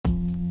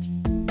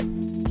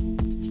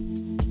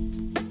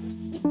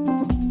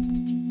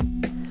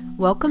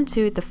Welcome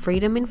to the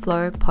Freedom in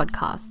Flow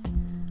podcast.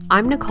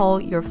 I'm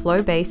Nicole, your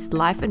flow-based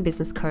life and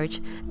business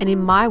coach, and in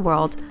my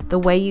world, the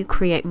way you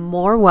create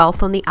more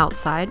wealth on the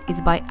outside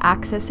is by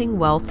accessing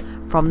wealth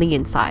from the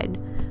inside.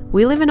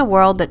 We live in a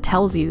world that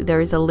tells you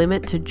there is a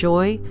limit to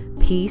joy,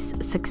 peace,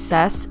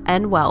 success,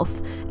 and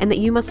wealth, and that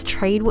you must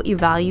trade what you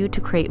value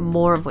to create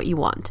more of what you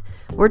want.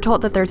 We're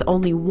taught that there's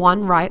only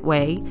one right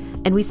way,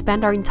 and we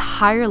spend our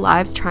entire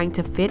lives trying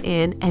to fit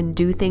in and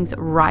do things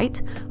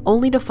right,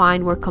 only to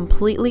find we're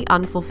completely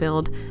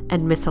unfulfilled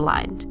and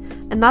misaligned.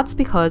 And that's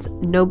because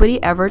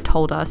nobody ever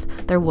told us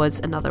there was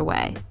another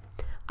way.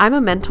 I'm a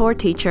mentor,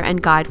 teacher,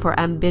 and guide for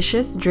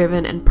ambitious,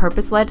 driven, and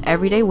purpose-led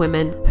everyday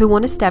women who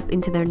want to step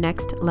into their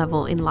next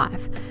level in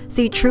life.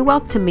 See, true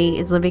wealth to me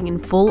is living in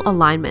full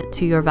alignment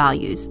to your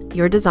values,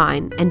 your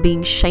design, and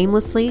being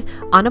shamelessly,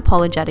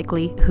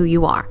 unapologetically who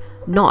you are,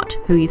 not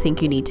who you think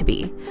you need to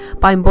be.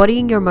 By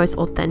embodying your most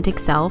authentic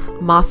self,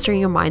 mastering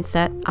your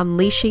mindset,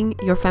 unleashing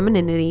your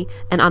femininity,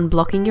 and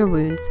unblocking your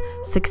wounds,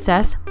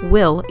 success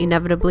will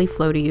inevitably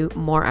flow to you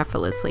more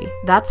effortlessly.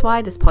 That's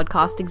why this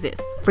podcast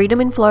exists.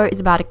 Freedom in Flow is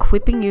about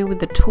equipping you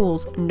with the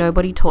tools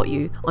nobody taught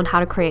you on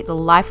how to create the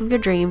life of your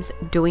dreams,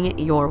 doing it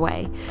your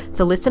way.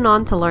 So listen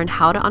on to learn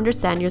how to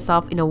understand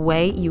yourself in a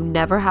way you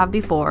never have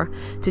before,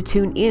 to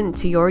tune in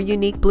to your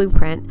unique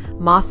blueprint,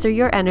 master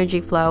your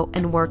energy flow,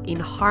 and work in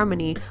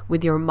harmony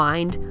with your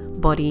mind,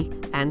 body,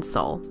 and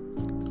soul.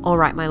 All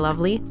right, my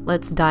lovely,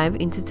 let's dive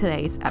into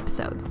today's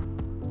episode.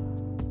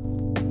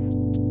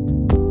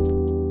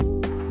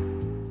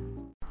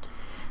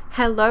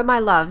 Hello, my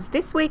loves.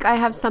 This week I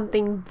have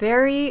something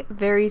very,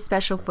 very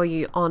special for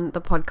you on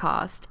the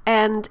podcast,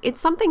 and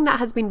it's something that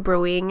has been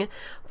brewing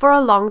for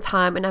a long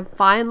time, and I'm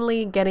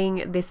finally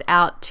getting this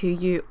out to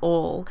you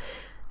all.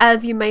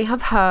 As you may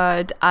have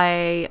heard,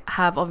 I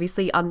have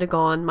obviously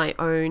undergone my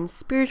own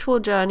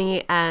spiritual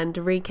journey and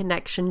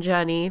reconnection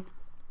journey,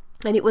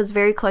 and it was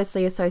very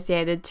closely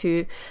associated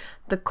to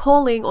the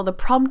calling or the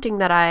prompting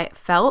that I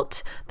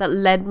felt that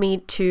led me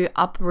to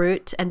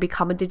uproot and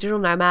become a digital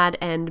nomad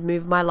and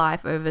move my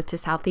life over to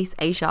Southeast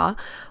Asia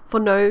for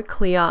no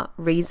clear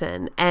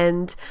reason.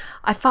 And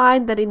I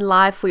find that in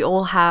life we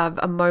all have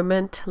a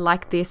moment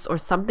like this or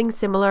something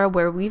similar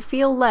where we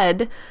feel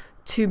led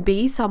to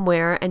be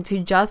somewhere and to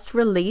just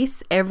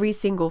release every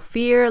single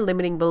fear,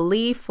 limiting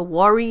belief,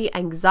 worry,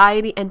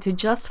 anxiety, and to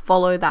just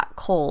follow that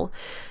call.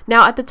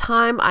 Now, at the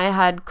time, I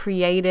had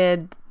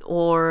created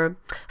or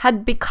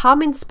had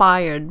become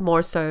inspired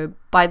more so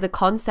by the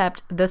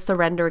concept, The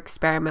Surrender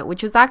Experiment,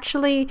 which was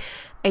actually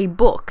a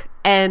book.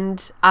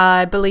 And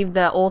I believe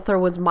the author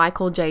was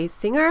Michael J.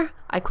 Singer.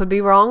 I could be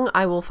wrong.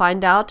 I will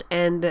find out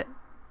and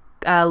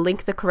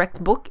link the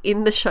correct book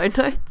in the show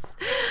notes.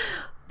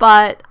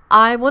 But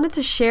I wanted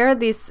to share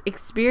this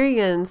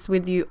experience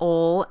with you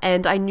all,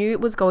 and I knew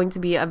it was going to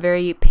be a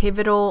very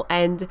pivotal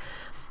and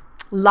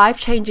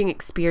life-changing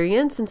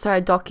experience, and so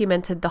I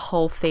documented the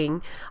whole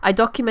thing. I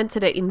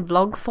documented it in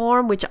vlog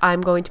form, which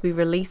I'm going to be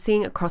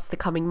releasing across the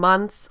coming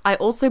months. I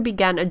also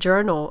began a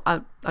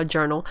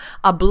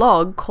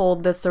blog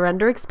called The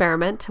Surrender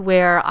Experiment,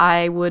 where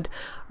I would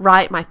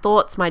write my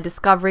thoughts, my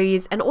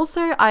discoveries, and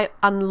also I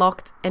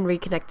unlocked and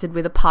reconnected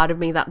with a part of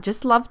me that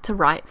just loved to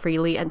write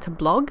freely and to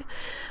blog.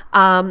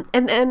 And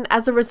then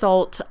as a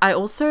result, I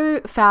also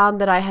found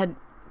that I had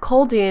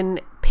called in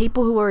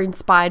people who were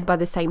inspired by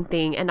the same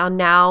thing and are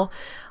now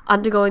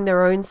undergoing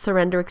their own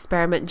surrender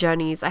experiment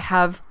journeys. I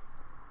have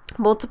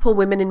multiple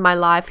women in my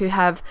life who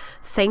have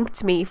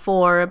thanked me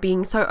for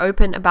being so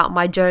open about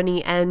my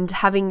journey and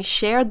having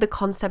shared the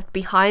concept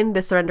behind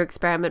the surrender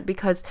experiment,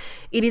 because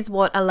it is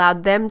what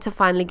allowed them to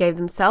finally give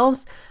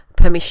themselves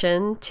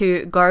permission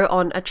to go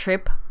on a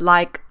trip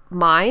like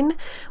mine,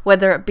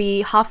 whether it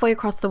be halfway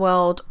across the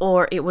world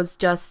or it was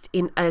just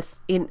in a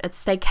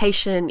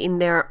staycation in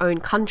their own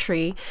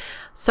country.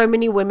 So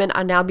many women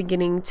are now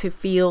beginning to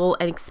feel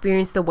and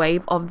experience the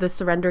wave of the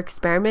surrender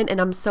experiment, and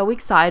I'm so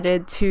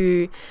excited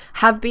to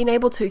have been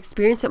able to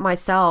experience it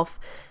myself.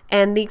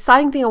 And the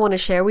exciting thing I want to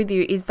share with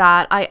you is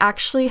that I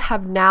actually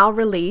have now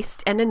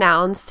released and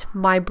announced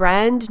my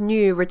brand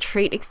new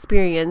retreat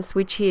experience,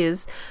 which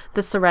is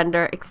the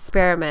Surrender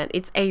Experiment.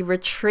 It's a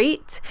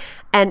retreat,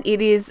 and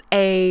it is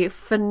a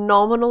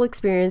phenomenal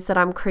experience that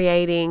I'm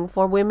creating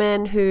for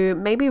women who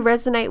maybe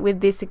resonate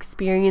with this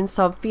experience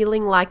of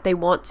feeling like they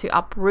want to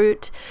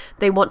uproot,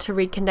 they want to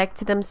reconnect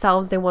to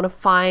themselves, they want to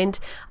find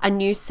a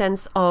new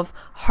sense of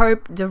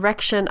hope,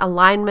 direction,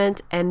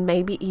 alignment, and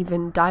maybe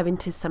even dive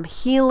into some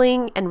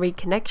healing and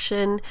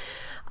reconnection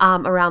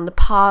around the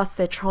past,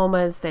 their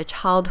traumas, their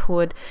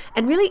childhood,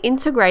 and really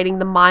integrating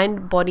the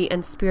mind, body,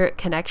 and spirit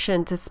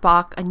connection to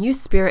spark a new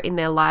spirit in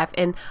their life.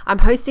 And I'm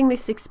hosting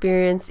this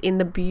experience in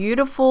the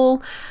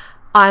beautiful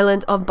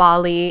island of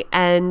Bali,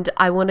 and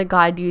I want to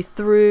guide you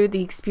through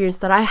the experience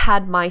that I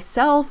had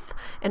myself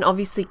and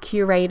obviously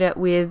curate it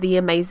with the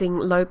amazing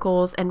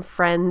locals and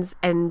friends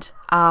and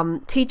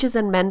teachers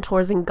and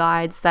mentors and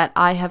guides that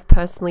I have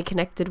personally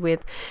connected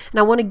with. And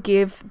I want to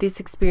give this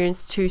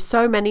experience to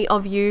so many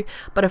of you,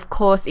 but of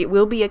course it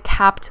will be a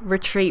capped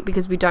retreat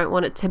because we don't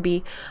want it to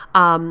be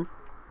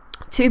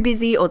too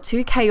busy or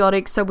too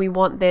chaotic, so we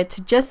want there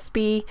to just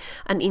be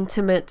an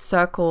intimate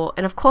circle.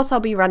 And of course, I'll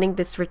be running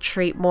this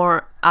retreat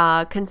more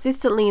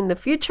consistently in the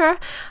future.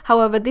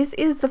 However, this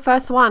is the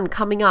first one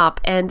coming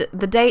up, and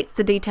the dates,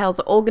 the details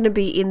are all going to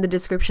be in the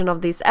description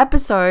of this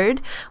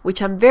episode,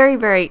 which I'm very,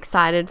 very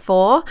excited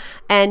for.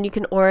 And you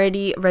can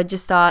already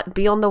register,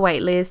 be on the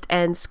wait list,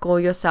 and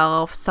score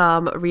yourself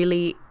some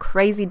really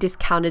crazy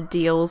discounted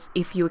deals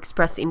if you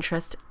express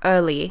interest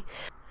early.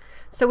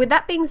 So with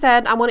that being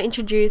said, I want to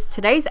introduce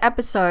today's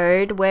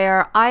episode,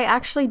 where I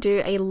actually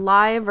do a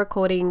live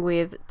recording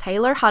with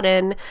Taylor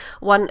Hutton,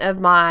 one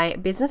of my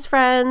business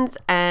friends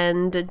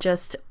and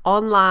just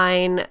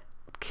online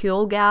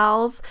cool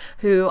gals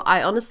who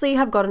I honestly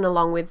have gotten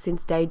along with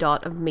since day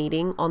dot of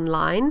meeting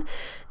online.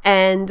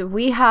 And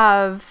we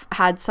have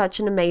had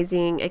such an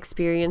amazing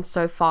experience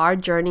so far,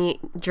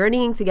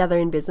 journeying together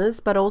in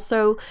business, but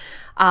also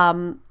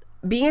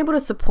being able to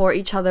support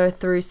each other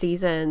through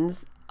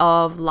seasons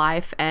of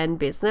life and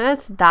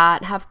business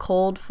that have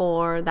called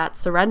for that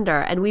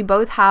surrender. And we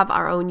both have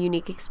our own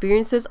unique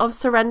experiences of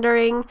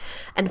surrendering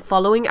and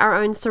following our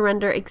own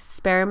surrender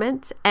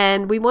experiment.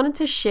 And we wanted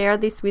to share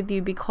this with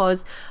you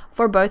because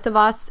for both of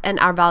us and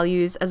our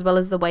values, as well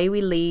as the way we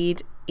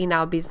lead in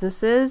our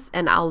businesses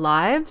and our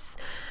lives,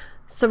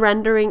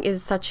 surrendering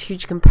is such a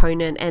huge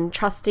component, and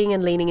trusting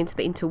and leaning into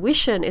the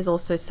intuition is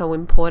also so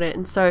important.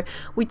 And so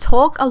we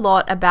talk a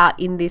lot about,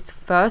 in this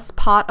first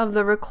part of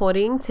the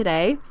recording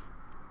today,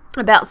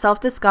 about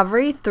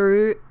self-discovery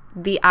through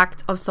the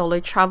act of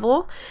solo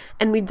travel,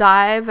 and we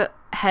dive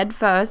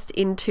headfirst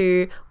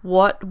into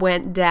what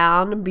went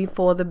down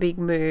before the big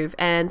move.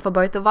 And for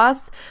both of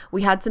us,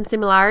 we had some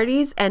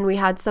similarities and we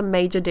had some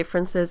major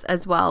differences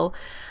as well.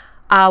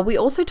 We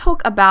also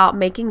talk about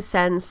making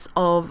sense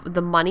of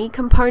the money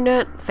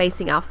component,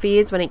 facing our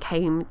fears when it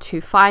came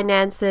to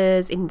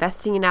finances,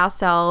 investing in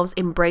ourselves,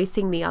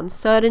 embracing the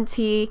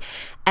uncertainty,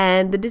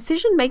 and the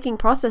decision-making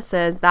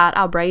processes that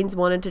our brains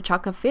wanted to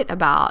chuck a fit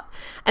about.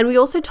 And we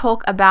also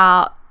talk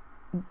about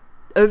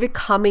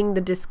overcoming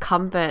the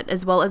discomfort,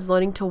 as well as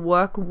learning to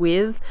work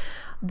with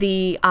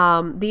the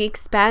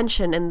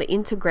expansion and the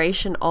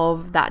integration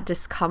of that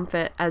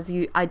discomfort as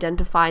you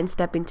identify and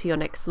step into your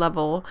next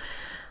level.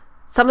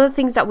 Some of the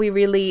things that we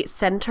really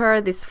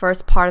center this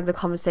first part of the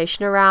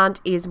conversation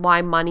around is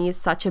why money is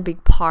such a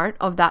big part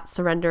of that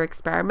surrender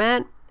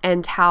experiment,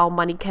 and how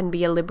money can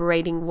be a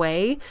liberating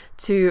way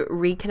to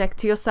reconnect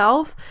to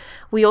yourself.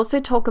 We also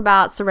talk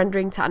about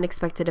surrendering to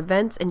unexpected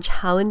events and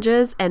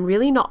challenges, and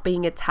really not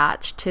being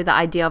attached to the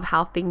idea of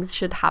how things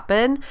should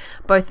happen,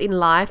 both in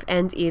life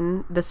and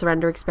in the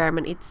surrender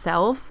experiment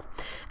itself.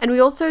 And we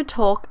also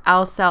talk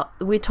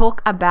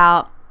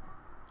about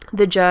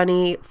the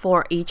journey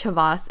for each of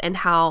us, and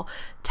how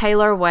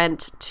Taylor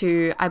went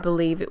to, I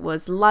believe it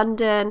was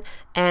London,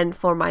 and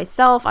for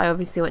myself, I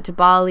obviously went to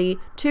Bali,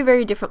 two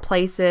very different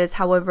places.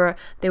 However,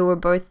 they were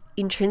both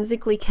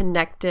intrinsically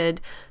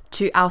connected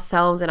to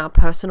ourselves and our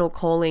personal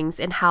callings,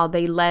 and how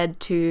they led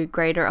to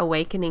greater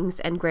awakenings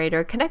and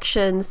greater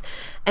connections.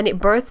 And it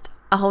birthed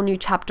a whole new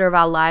chapter of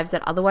our lives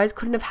that otherwise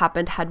couldn't have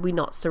happened had we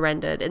not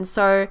surrendered. And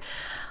so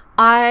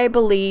I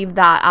believe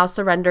that our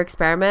surrender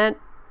experiment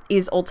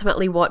is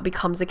ultimately what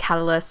becomes a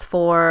catalyst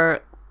for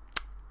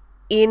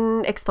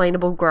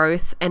inexplainable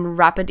growth and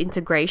rapid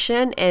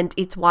integration. And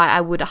it's why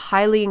I would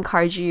highly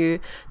encourage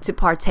you to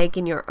partake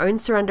in your own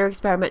surrender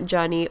experiment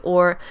journey,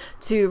 or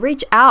to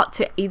reach out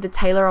to either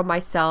Taylor or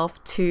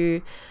myself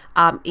to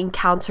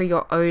encounter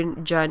your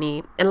own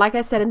journey. And like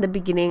I said in the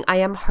beginning, I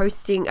am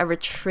hosting a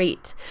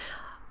retreat,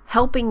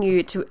 helping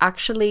you to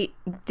actually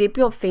dip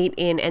your feet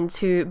in and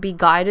to be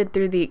guided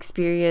through the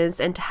experience,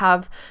 and to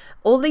have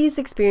all these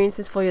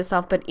experiences for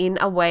yourself, but in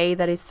a way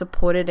that is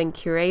supported and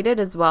curated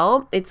as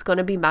well. It's going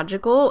to be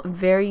magical,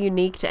 very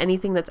unique to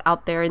anything that's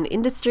out there in the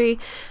industry.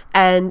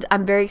 And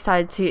I'm very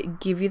excited to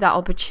give you that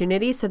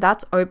opportunity. So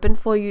that's open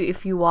for you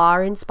if you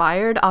are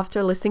inspired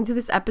after listening to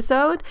this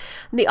episode.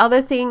 And the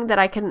other thing that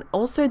I can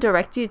also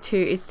direct you to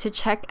is to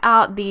check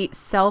out the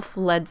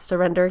self-led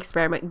surrender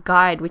experiment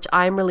guide, which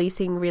I'm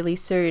releasing really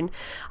soon.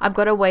 I've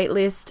got a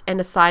waitlist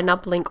and a sign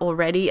up link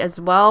already as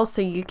well.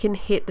 So you can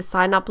hit the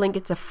sign up link.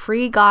 It's a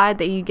free guide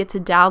that you get to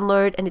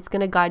download, and it's going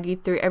to guide you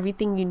through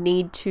everything you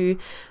need to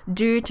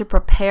do to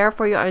prepare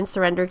for your own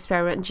surrender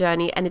experiment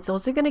journey. And it's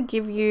also going to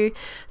give you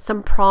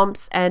some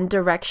prompts and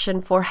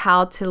direction for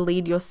how to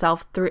lead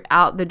yourself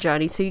throughout the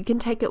journey, so you can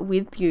take it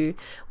with you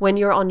when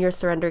you're on your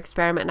surrender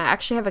experiment. And I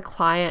actually have a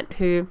client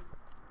who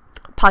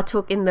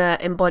partook in the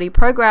Embody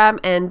program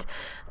and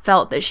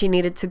felt that she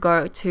needed to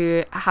go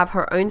to have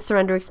her own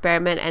surrender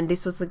experiment, and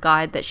this was the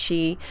guide that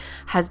she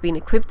has been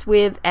equipped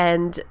with,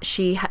 and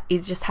she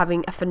is just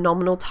having a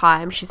phenomenal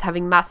time. She's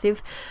having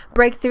massive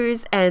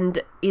breakthroughs and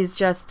is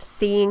just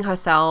seeing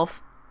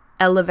herself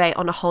elevate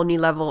on a whole new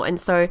level. And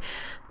so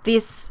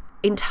this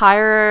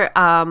entire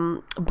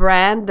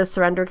brand, the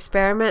surrender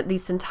experiment,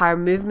 this entire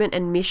movement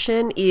and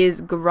mission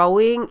is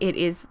growing, it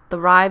is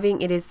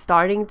thriving, it is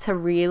starting to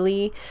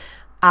really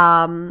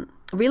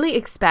really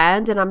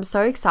expand, and I'm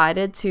so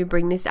excited to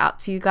bring this out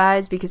to you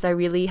guys because I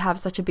really have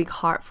such a big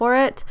heart for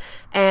it.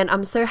 And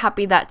I'm so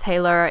happy that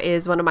Taylor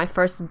is one of my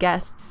first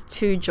guests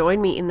to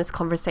join me in this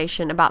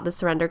conversation about the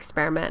surrender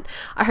experiment.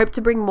 I hope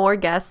to bring more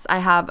guests. I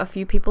have a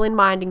few people in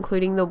mind,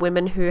 including the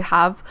women who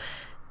have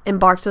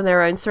embarked on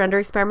their own surrender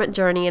experiment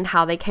journey and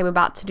how they came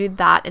about to do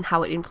that and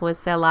how it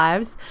influenced their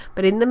lives.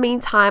 But in the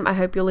meantime, I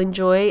hope you'll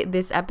enjoy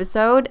this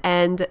episode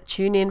and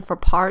tune in for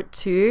part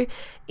 2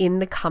 in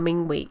the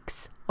coming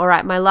weeks. All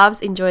right, my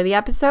loves, enjoy the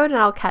episode and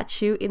I'll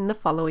catch you in the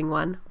following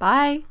one.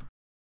 Bye.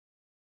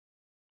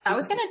 I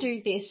was going to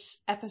do this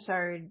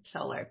episode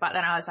solo, but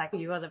then I was like,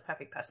 you are the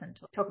perfect person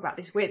to talk about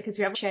this with because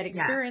we have shared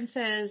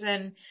experiences,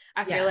 and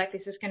I feel like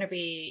this is going to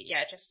be,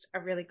 just a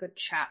really good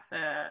chat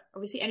for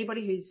obviously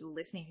anybody who's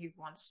listening who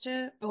wants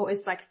to or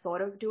is like thought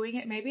of doing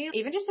it maybe.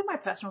 Even just in my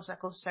personal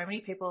circle, so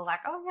many people are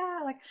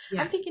like,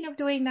 I'm thinking of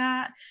doing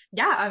that.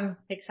 Yeah, I'm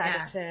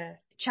excited to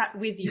chat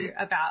with you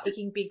about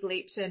taking big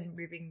leaps and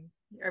moving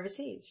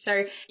overseas.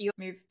 So you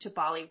moved to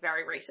Bali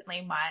very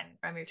recently.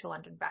 I moved to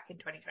London back in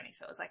 2020,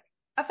 so it was like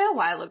a fair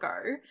while ago.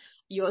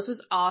 Yours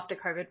was after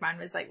COVID. Mine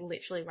was like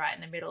literally right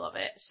in the middle of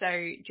it. So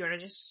do you want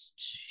to just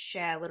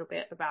share a little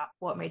bit about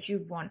what made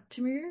you want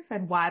to move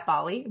and why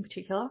Bali in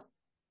particular?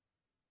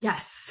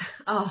 Yes.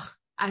 Oh,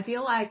 I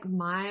feel like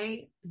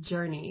my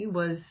journey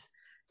was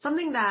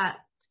something that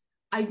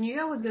I knew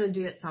I was going to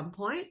do at some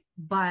point,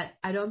 but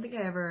I don't think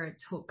I ever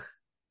took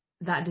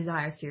that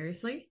desire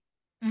seriously.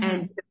 Mm-hmm.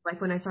 And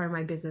like when I started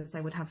my business, I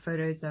would have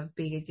photos of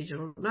being a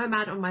digital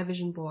nomad on my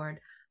vision board,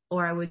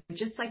 or I would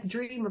just like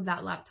dream of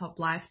that laptop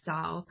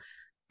lifestyle.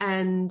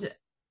 And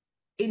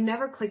it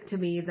never clicked to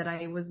me that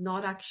I was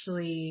not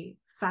actually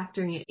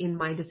factoring it in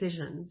my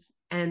decisions.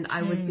 And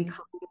I was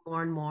becoming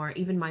more and more,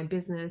 even my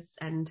business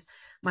and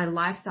my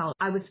lifestyle,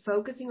 I was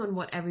focusing on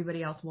what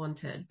everybody else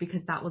wanted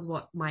because that was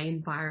what my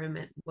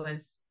environment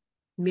was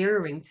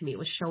mirroring to me,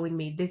 was showing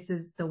me this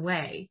is the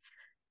way.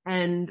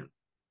 And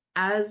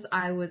as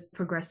I was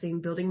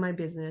progressing, building my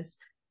business,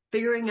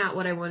 figuring out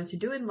what I wanted to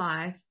do in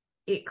life,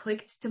 it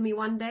clicked to me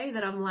one day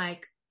that I'm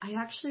like, I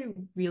actually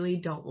really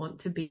don't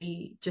want to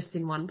be just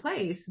in one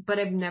place, but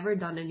I've never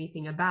done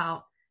anything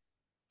about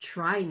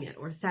trying it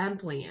or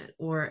sampling it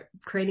or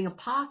creating a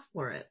path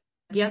for it.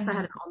 Yes, I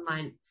had an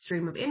online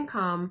stream of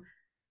income,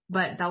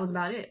 but that was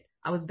about it.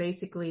 I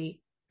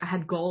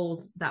had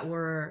goals that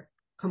were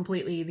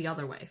completely the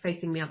other way,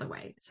 facing the other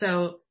way.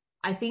 So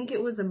I think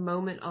it was a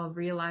moment of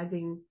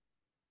realizing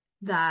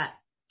that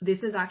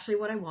this is actually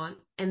what I want,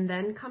 and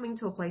then coming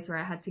to a place where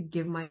I had to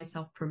give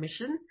myself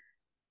permission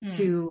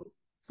to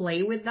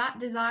play with that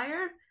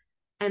desire.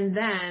 And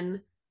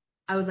then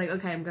I was like,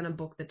 okay, I'm going to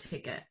book the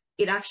ticket.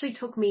 It actually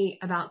took me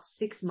about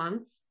 6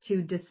 months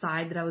to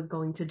decide that I was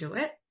going to do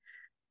it.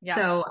 Yeah.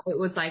 So it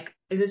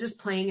was just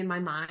playing in my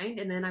mind,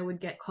 and then I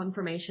would get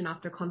confirmation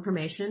after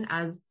confirmation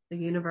as the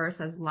universe,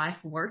 as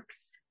life works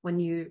when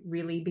you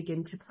really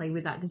begin to play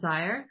with that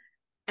desire.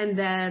 And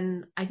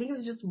then I think it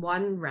was just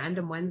one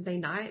random Wednesday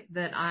night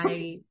that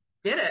I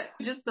did it,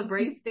 just the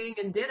brave thing,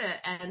 and did it.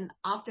 And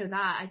after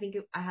that, I think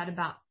it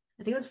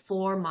was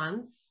 4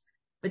 months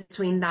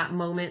between that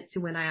moment to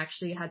when I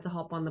actually had to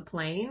hop on the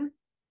plane.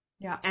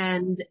 Yeah.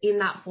 And in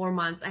that 4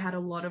 months, I had a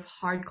lot of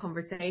hard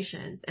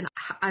conversations, and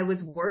I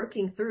was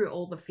working through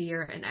all the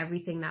fear and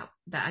everything that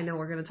I know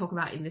we're going to talk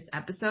about in this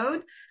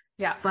episode.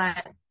 Yeah.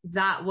 But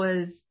that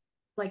was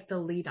like the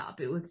lead up.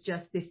 It was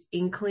just this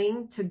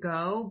inkling to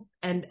go,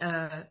 and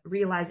a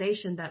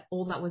realization that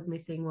all that was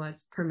missing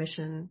was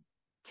permission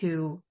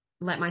to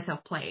let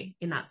myself play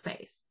in that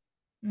space.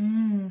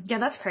 Yeah,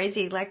 that's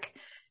crazy. Like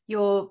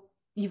you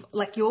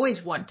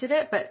always wanted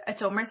it, but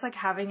it's almost like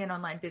having an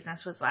online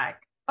business was like,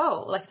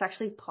 oh, like it's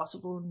actually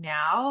possible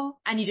now,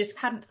 and you just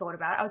hadn't thought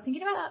about it. I was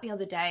thinking about that the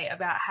other day,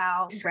 about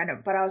how it's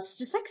random, but I was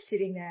just like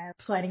sitting there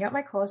planning out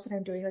my course that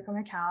I'm doing like on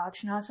my couch,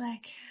 and I was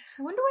like,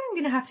 I wonder when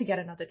I'm going to have to get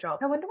another job.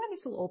 I wonder when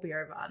this will all be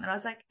over. And then I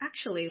was like,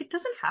 actually, it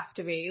doesn't have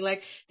to be.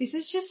 Like, this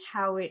is just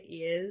how it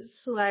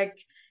is. Like,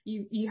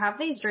 you have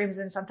these dreams,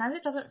 and sometimes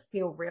it doesn't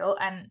feel real.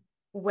 And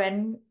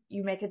when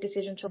you make a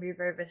decision to move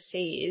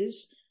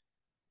overseas,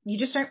 you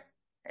just don't,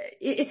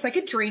 it's like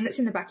a dream that's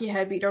in the back of your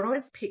head, but you don't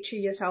always picture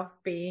yourself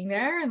being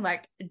there and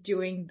like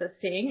doing the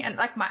thing. And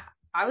like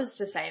I was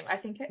the same. I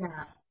think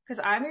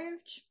because I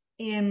moved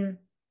in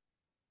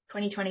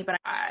 2020, but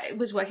I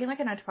was working like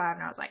a 9 to 5,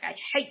 and I was like, I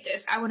hate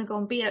this. I want to go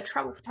and be a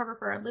travel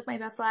photographer and live my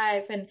best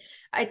life. And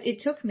it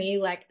took me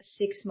like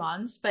 6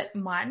 months, but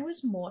mine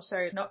was more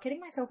so not getting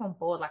myself on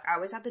board. Like I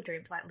always had the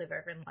dream to like live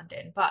over in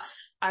London, but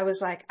I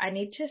was like, I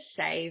need to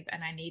save,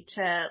 and I need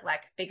to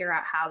like figure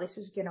out how this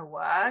is going to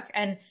work.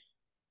 And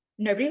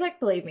nobody like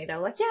believed me. They were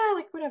like, yeah,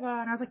 like whatever.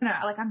 And I was like, no,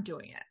 like I'm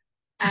doing it.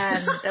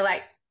 And they're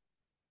like,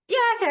 yeah,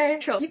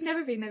 okay, sure. You've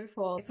never been there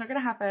before. It's not going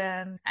to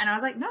happen. And I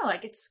was like, no,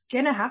 like it's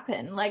going to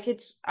happen. Like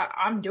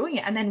I'm doing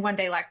it. And then one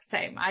day, like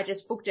same, I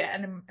just booked it,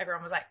 and then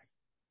everyone was like,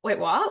 wait,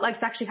 what? Like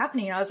it's actually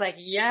happening. And I was like,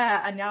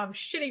 yeah. And now I'm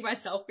shitting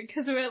myself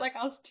because of it. Like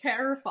I was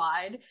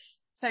terrified.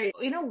 So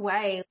in a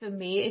way, for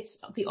me, it's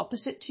the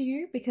opposite to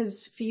you,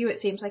 because for you,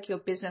 it seems like your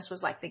business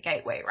was like the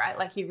gateway, right?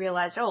 Like you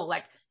realized, oh,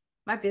 like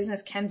my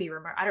business can be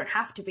remote. I don't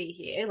have to be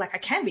here. Like I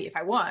can be if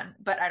I want,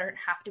 but I don't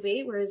have to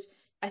be. Whereas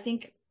I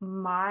think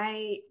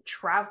my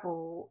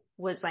travel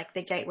was like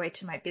the gateway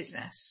to my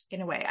business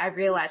in a way. I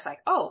realized like,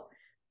 oh,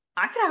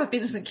 I could have a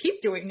business and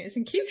keep doing this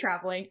and keep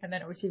traveling. And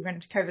then obviously we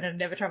went into COVID and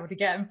never traveled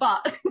again,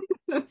 but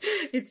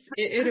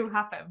it'll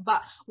happen.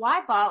 But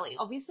why Bali?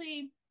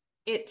 Obviously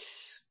it's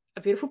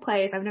a beautiful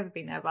place. I've never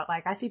been there, but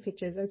like I see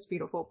pictures, it's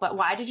beautiful. But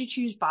why did you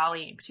choose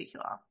Bali in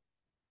particular?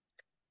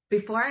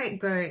 Before I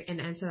go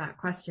and answer that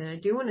question, I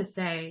do want to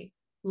say,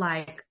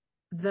 like,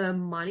 the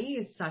money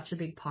is such a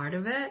big part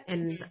of it.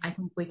 And I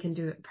think we can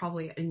do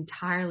probably an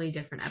entirely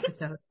different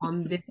episode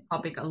on this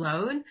topic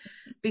alone,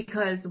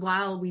 because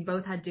while we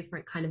both had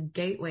different kind of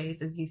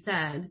gateways, as you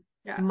said,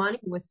 money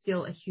was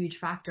still a huge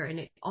factor. And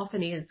it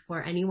often is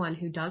for anyone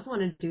who does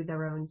want to do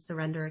their own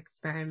surrender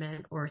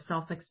experiment or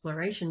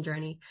self-exploration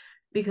journey,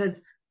 because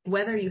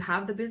whether you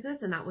have the business,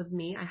 and that was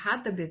me, I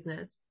had the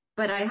business,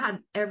 but I had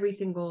every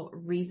single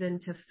reason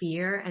to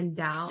fear and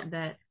doubt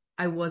that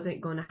I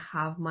wasn't going to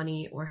have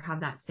money or have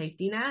that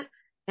safety net,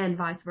 and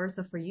vice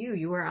versa for you.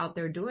 You were out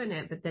there doing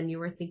it, but then you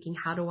were thinking,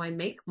 how do I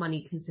make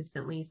money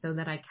consistently so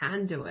that I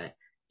can do it?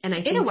 And I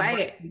think in a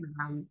way,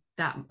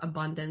 that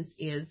abundance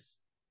is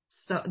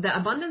so the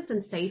abundance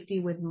and safety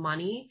with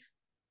money,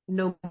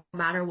 no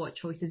matter what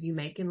choices you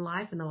make in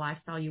life and the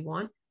lifestyle you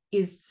want,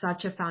 is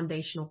such a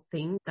foundational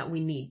thing that we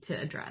need to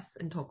address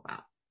and talk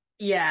about.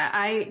 Yeah,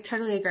 I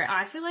totally agree.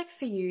 I feel like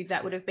for you,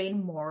 that would have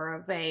been more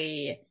of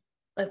a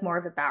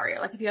barrier.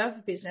 Like if you have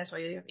a business or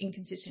you have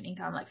inconsistent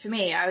income, like for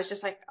me, I was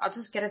just like, I'll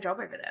just get a job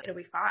over there. It'll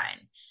be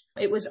fine.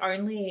 It was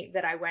only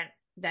that I went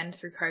then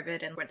through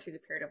COVID and went through the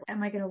period of,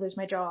 am I going to lose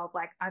my job?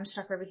 Like I'm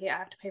stuck over here. I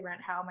have to pay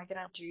rent. How am I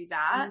going to do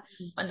that?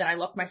 Mm-hmm. And then I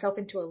locked myself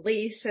into a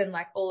lease and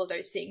like all of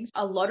those things.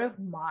 A lot of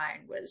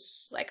mine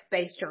was like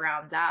based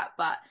around that.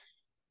 But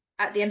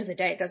at the end of the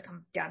day, it does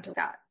come down to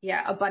that.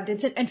 Yeah.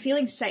 Abundance and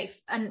feeling safe.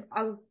 And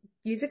I'll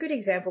use a good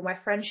example. My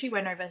friend, she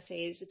went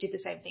overseas, did the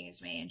same thing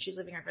as me, and she's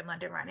living over in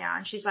London right now.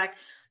 And she's like,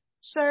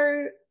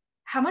 so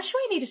how much do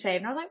I need to save?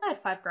 And I was like,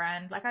 I had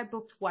 $5,000. Like I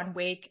booked 1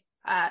 week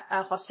at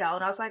a hostel,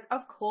 and I was like,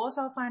 of course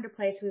I'll find a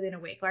place within a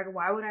week. Like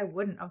why would I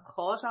wouldn't? Of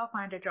course I'll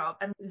find a job.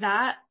 And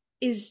that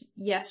is,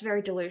 yes,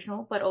 very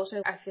delusional, but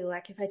also I feel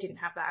like if I didn't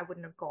have that, I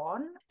wouldn't have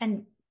gone.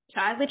 And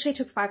so I literally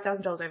took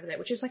 $5,000 over there,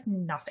 which is like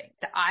nothing.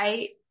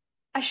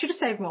 I should have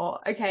saved more.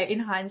 Okay, in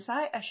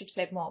hindsight, I should have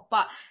saved more,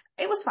 but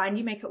it was fine.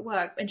 You make it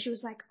work. And she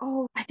was like,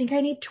 oh, I think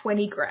I need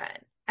 20 grand.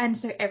 And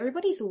so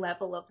everybody's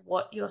level of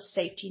what your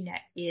safety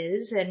net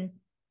is. And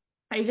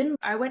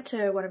I went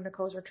to one of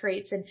Nicole's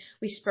retreats and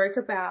we spoke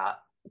about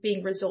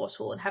being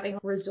resourceful and having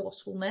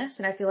resourcefulness.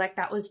 And I feel like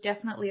that was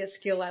definitely a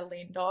skill I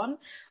leaned on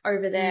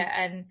over there.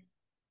 And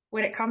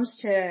when it comes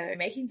to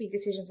making big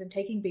decisions and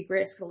taking big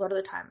risks, a lot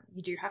of the time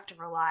you do have to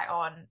rely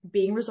on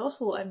being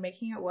resourceful and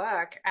making it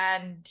work.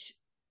 And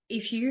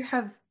if you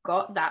have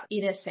got that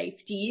inner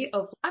safety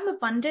of I'm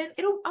abundant,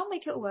 I'll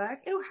make it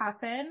work, it'll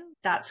happen.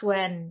 That's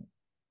when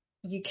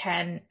you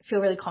can feel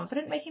really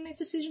confident making those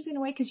decisions in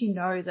a way, because you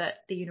know that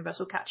the universe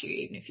will catch you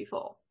even if you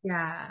fall.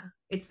 Yeah.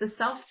 It's the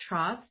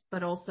self-trust,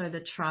 but also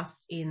the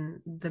trust in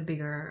the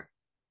bigger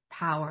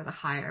power, the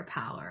higher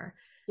power.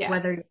 Yeah.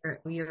 Whether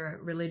you're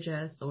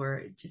religious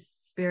or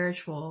just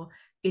spiritual,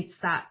 it's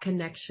that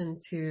connection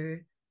to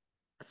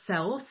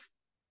self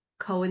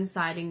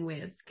coinciding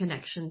with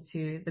connection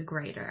to the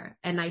greater.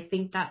 And I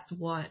think that's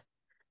what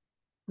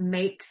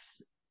makes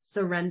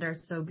surrender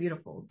so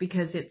beautiful,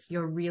 because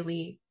you're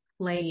really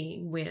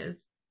playing with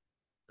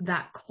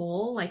that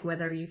call, like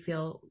whether you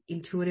feel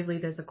intuitively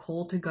there's a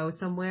call to go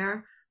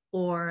somewhere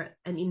or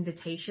an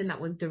invitation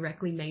that was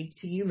directly made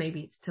to you.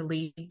 Maybe it's to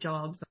leave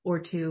jobs or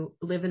to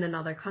live in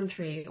another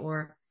country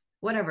or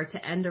whatever,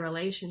 to end a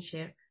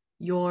relationship.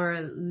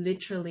 You're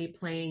literally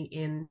playing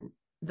in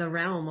the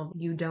realm of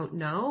you don't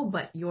know,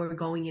 but you're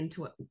going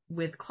into it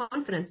with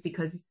confidence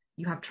because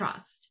you have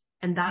trust.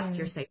 And that's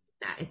your safety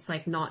net. It's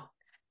like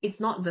it's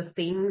not the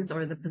things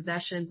or the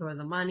possessions or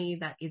the money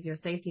that is your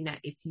safety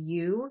net. It's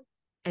you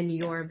and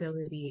your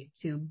ability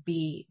to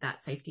be that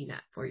safety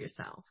net for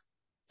yourself.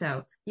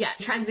 So yeah,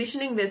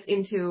 transitioning this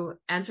into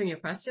answering your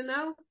question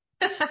though,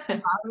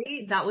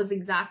 Bali, that was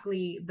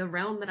exactly the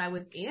realm that I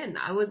was in.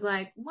 I was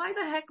like, why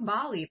the heck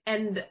Bali?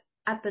 And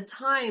at the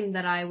time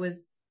that I was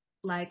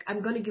like,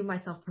 I'm going to give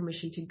myself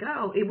permission to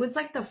go, it was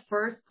like the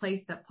first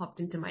place that popped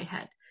into my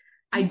head.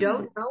 I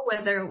don't know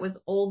whether it was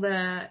all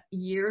the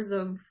years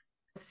of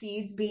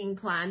seeds being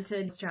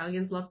planted.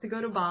 Australians love to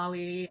go to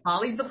Bali.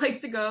 Bali's the place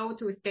to go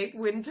to escape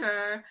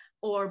winter,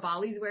 or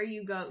Bali's where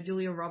you go.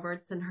 Julia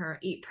Roberts and her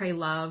Eat, Pray,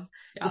 Love.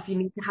 Yeah. If you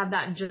need to have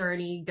that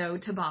journey, go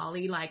to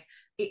Bali. Like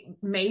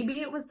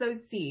maybe it was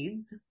those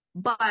seeds,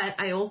 but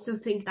I also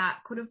think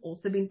that could have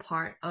also been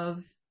part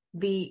of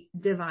the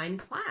divine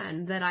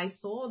plan, that I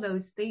saw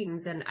those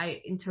things and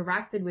I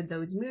interacted with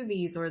those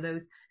movies or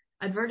those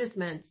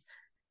advertisements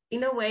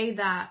in a way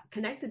that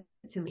connected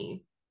to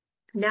me.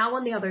 now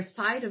on the other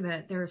side of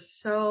it, there are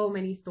so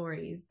many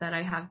stories that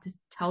I have to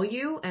tell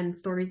you, and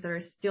stories that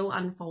are still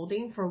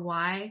unfolding for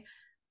why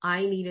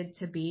I needed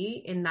to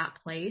be in that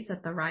place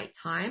at the right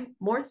time.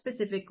 More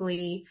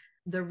specifically,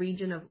 the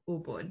region of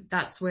Ubud.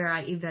 That's where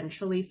I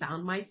eventually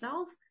found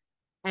myself.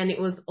 And it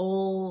was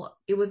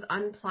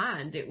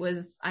unplanned.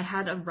 I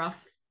had a rough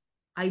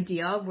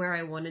idea of where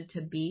I wanted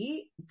to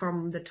be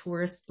from the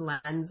tourist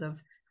lens of,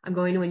 I'm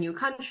going to a new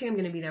country, I'm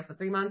going to be there for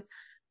 3 months.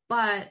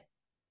 But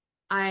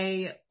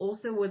I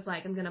also was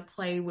like, I'm going to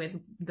play with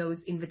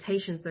those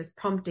invitations, those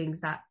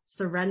promptings, that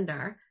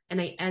surrender.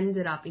 And I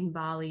ended up in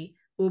Bali,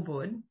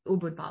 Ubud,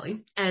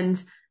 Bali. And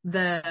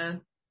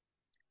the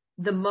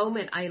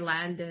moment I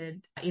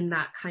landed in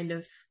that kind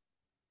of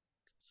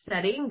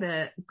setting,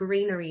 the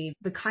greenery,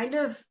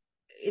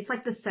 it's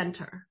like the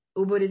center.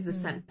 Ubud is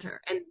the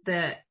center. And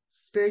the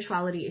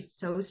spirituality is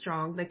so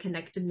strong. The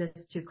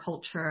connectedness to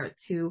culture,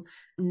 to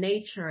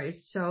nature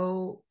is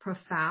so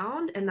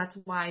profound. And that's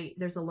why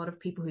there's a lot of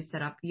people who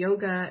set up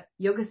yoga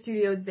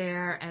studios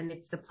there. And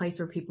it's the place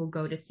where people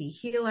go to see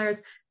healers.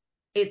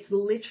 It's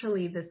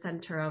literally the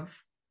center of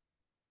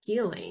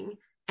healing.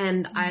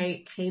 And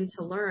I came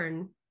to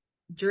learn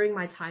during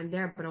my time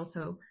there, but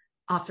also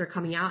after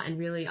coming out and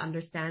really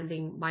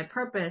understanding my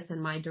purpose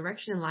and my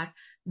direction in life,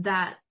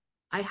 that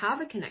I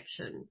have a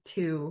connection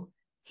to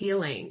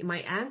healing. My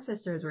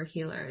ancestors were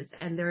healers,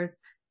 and there's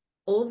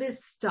all this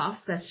stuff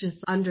that's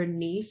just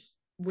underneath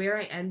where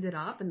I ended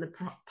up and the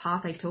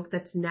path I took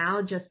that's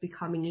now just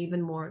becoming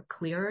even more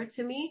clearer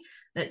to me.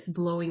 That's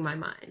blowing my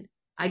mind.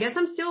 I guess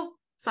I'm still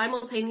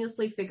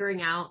simultaneously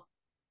figuring out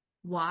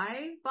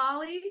why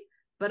Bali,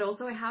 but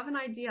also I have an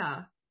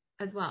idea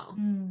as well.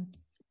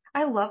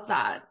 I love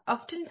that.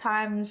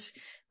 Oftentimes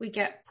we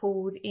get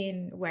pulled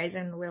in ways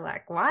and we're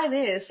like, why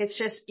this? It's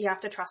just, you have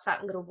to trust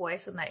that little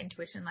voice and that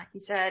intuition, like you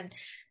said.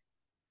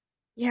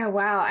 Yeah,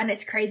 wow. And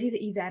it's crazy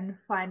that you then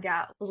find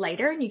out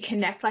later and you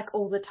connect like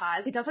all the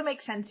ties. It doesn't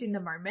make sense in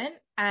the moment.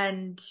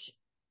 And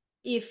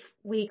if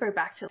we go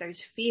back to those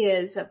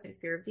fears of the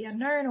fear of the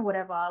unknown or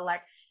whatever,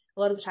 like a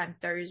lot of the time,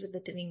 those are the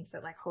things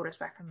that like hold us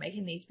back from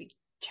making these big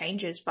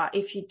changes. But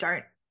if you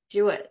don't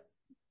do it,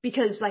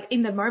 because like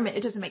in the moment,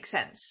 it doesn't make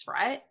sense,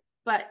 right?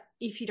 But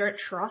if you don't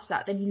trust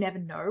that, then you never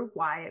know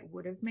why it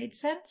would have made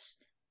sense.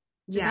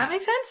 Does that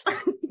make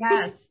sense?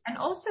 Yes. And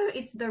also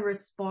it's the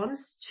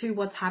response to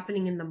what's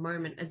happening in the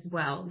moment as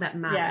well that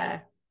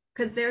matters.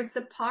 Because there's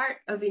the part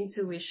of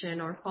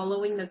intuition or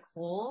following the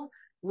call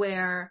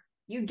where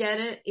you get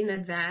it in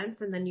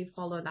advance and then you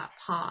follow that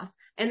path.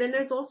 And then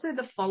there's also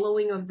the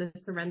following of the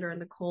surrender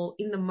and the call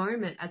in the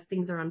moment as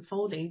things are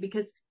unfolding.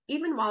 Because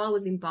even while I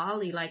was in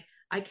Bali, like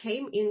I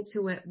came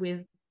into it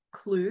with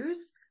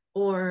clues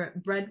or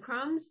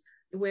breadcrumbs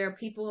where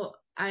people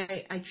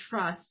I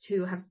trust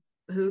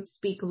who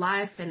speak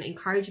life and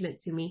encouragement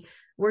to me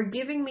were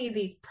giving me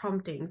these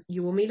promptings.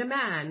 You will meet a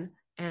man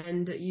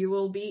and you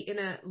will be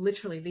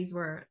literally, these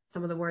were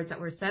some of the words that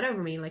were said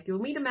over me. Like, you'll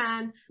meet a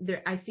man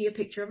there. I see a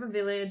picture of a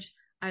village.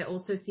 I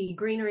also see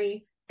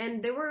greenery.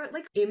 And they were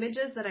like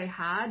images that I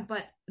had,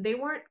 but they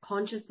weren't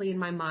consciously in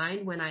my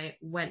mind when I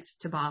went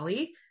to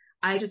Bali.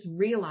 I just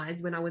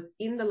realized when I was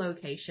in the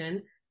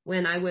location,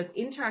 when I was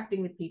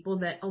interacting with people,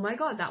 that, oh my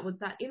God, that was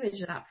that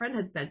image that friend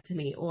had said to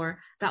me, or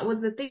that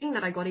was the thing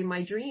that I got in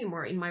my dream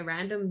or in my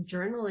random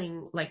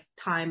journaling like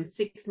time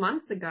 6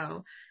 months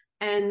ago.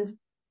 And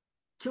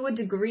to a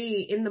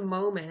degree in the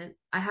moment,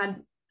 I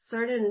had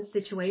certain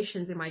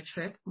situations in my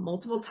trip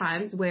multiple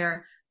times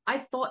where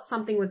I thought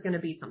something was going to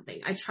be something.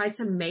 I tried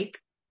to make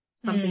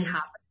something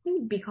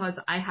happen because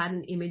I had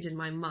an image in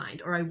my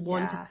mind or I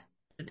wanted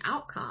an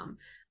outcome,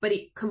 but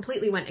it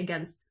completely went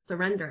against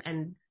surrender,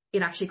 and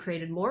it actually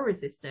created more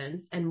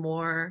resistance and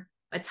more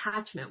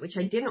attachment, which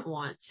I didn't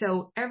want.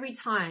 So every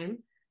time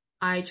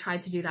I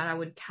tried to do that, I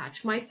would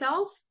catch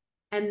myself.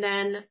 And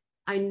then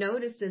I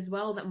noticed as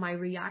well that my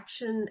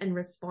reaction and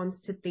response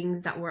to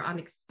things that were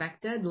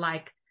unexpected,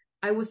 like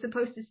I was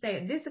supposed to stay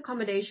at this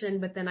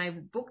accommodation, but then I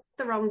booked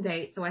the wrong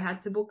date. So I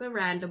had to book a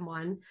random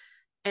one.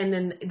 And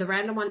then the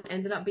random one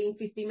ended up being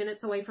 50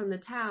 minutes away from the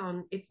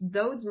town. It's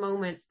those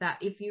moments that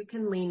if you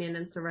can lean in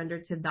and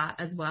surrender to that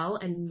as well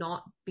and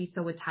not be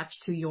so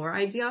attached to your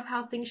idea of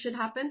how things should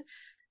happen,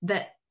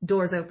 that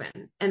doors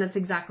open. And that's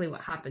exactly what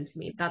happened to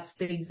me. That's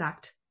the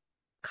exact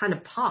kind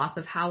of path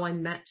of how I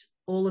met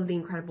all of the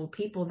incredible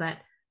people that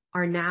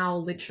are now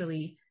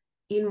literally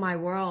in my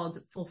world,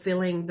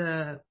 fulfilling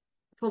that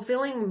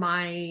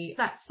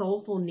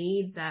soulful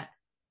need that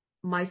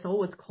my soul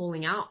was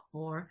calling out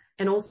for,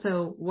 and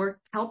also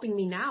helping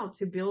me now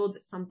to build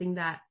something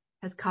that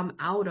has come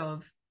out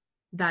of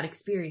that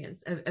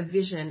experience, a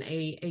vision,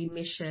 a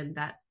mission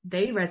that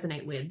they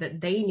resonate with,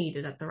 that they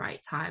needed at the right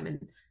time. And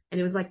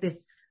it was like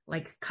this,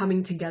 like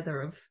coming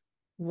together of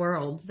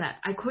worlds that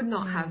I could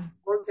not have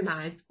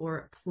organized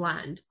or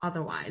planned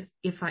otherwise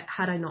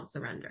had I not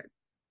surrendered.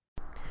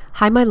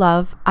 Hi, my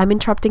love. I'm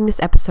interrupting this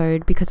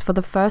episode because for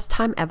the first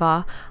time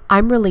ever,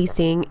 I'm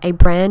releasing a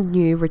brand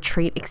new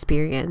retreat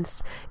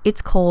experience.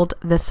 It's called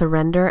the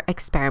Surrender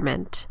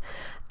Experiment.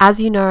 As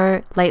you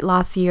know, late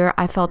last year,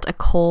 I felt a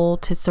call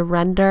to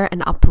surrender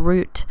and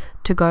uproot,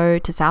 to go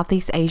to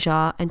Southeast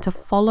Asia and to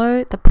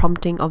follow the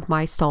prompting of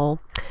my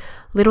soul.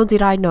 Little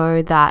did I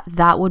know that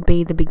that would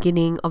be the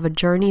beginning of a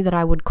journey that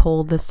I would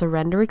call the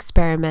Surrender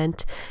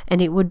Experiment,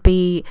 and it would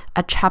be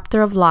a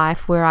chapter of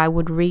life where I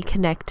would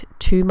reconnect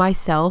to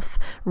myself,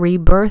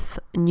 rebirth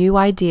new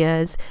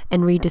ideas,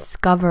 and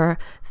rediscover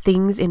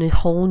things in a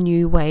whole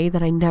new way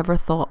that I never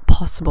thought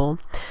possible.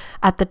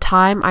 At the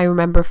time, I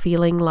remember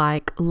feeling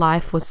like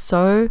life was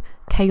so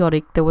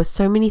chaotic. There were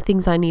so many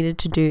things I needed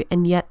to do,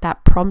 and yet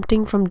that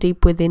prompting from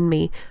deep within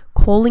me,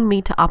 calling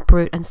me to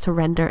uproot and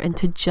surrender and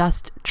to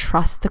just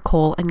trust the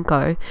call and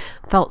go,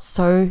 felt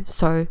so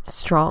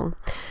strong.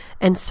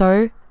 And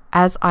so,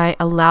 as I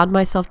allowed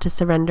myself to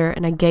surrender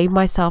and I gave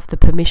myself the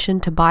permission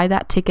to buy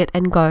that ticket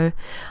and go,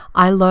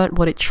 I learned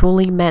what it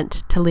truly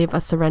meant to live a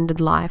surrendered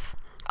life.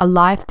 A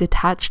life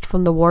detached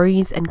from the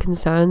worries and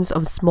concerns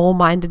of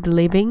small-minded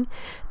living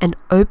and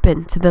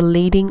open to the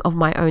leading of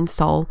my own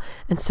soul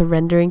and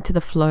surrendering to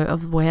the flow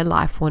of where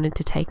life wanted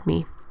to take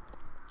me.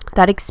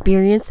 That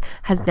experience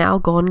has now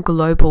gone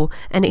global,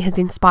 and it has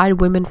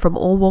inspired women from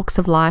all walks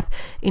of life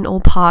in all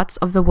parts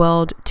of the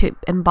world to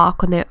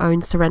embark on their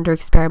own surrender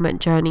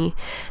experiment journey.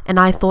 And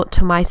I thought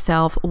to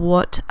myself,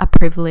 what a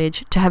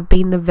privilege to have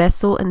been the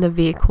vessel and the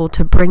vehicle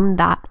to bring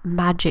that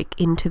magic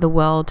into the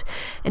world.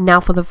 And now,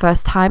 for the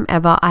first time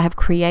ever, I have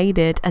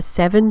created a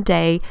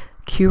 7-day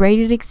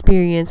curated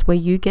experience where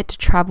you get to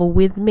travel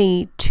with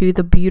me to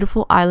the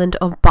beautiful island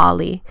of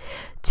Bali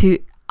to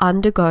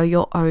undergo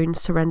your own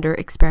surrender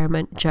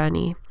experiment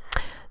journey.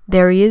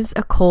 There is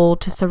a call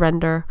to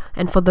surrender,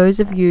 and for those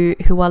of you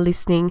who are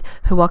listening,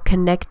 who are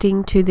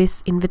connecting to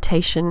this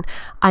invitation,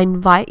 I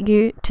invite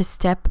you to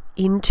step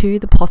into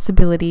the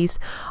possibilities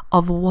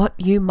of what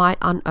you might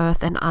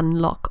unearth and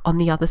unlock on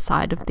the other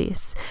side of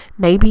this.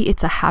 Maybe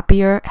it's a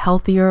happier,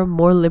 healthier,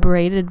 more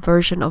liberated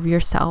version of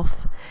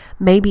yourself.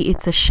 Maybe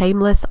it's a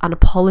shameless,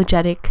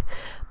 unapologetic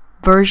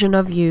version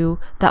of you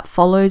that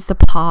follows the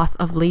path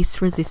of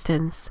least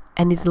resistance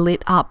and is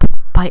lit up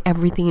by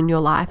everything in your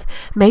life.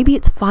 Maybe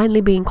it's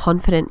finally being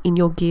confident in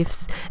your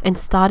gifts and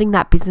starting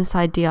that business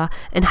idea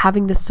and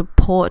having the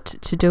support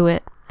to do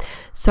it.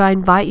 So I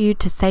invite you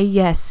to say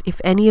yes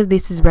if any of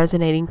this is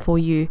resonating for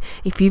you.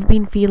 If you've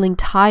been feeling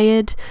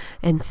tired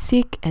and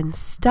sick and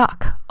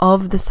stuck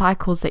of the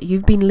cycles that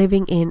you've been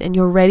living in, and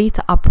you're ready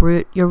to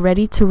uproot, you're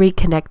ready to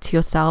reconnect to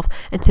yourself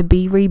and to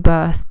be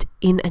rebirthed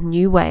in a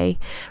new way,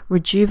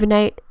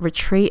 rejuvenate,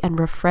 retreat, and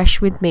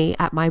refresh with me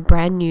at my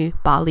brand new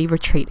Bali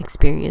retreat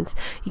experience.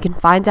 You can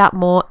find out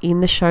more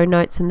in the show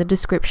notes in the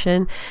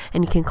description,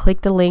 and you can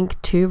click the link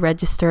to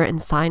register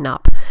and sign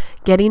up.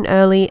 Get in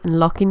early and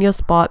lock in your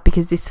spot,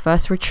 because this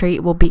first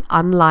retreat will be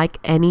unlike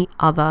any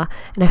other,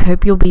 and I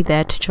hope you'll be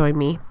there to join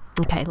me.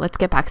 Okay, let's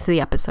get back to the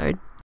episode.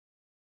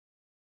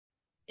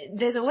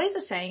 There's always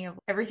a saying of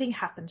everything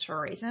happens for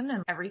a reason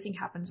and everything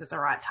happens at the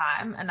right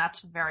time. And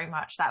that's very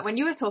much that. When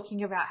you were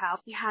talking about how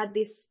you had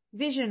this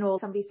vision or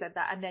somebody said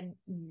that and then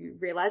you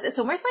realize it's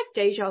almost like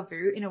deja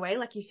vu in a way.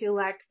 Like you feel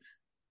like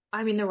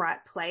I'm in the right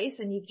place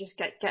and you just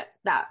get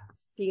that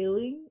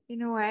feeling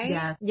in a way.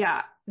 Yes.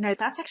 Yeah. No,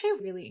 that's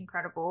actually really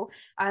incredible.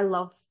 I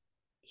love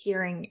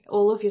hearing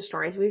all of your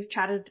stories. We've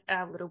chatted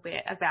a little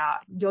bit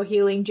about your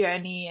healing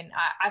journey, and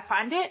I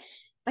find it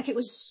like it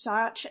was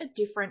such a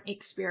different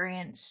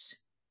experience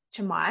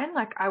to mine.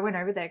 Like I went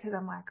over there because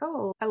I'm like,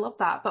 oh, I love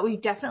that. But we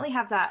definitely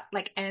have that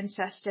like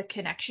ancestor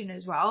connection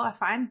as well. I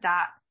find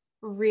that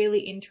really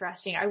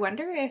interesting. I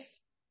wonder if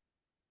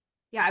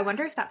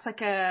that's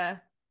like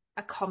a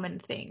common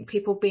thing,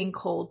 people being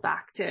called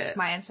back to,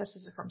 my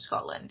ancestors are from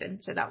Scotland.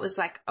 And so that was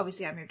like,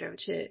 obviously I moved over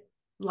to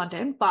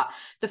London, but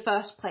the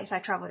first place I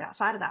traveled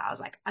outside of that, I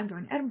was like, I'm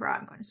going to Edinburgh,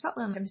 I'm going to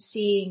Scotland. I'm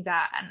seeing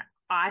that. And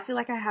I feel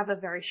like I have a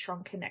very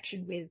strong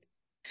connection with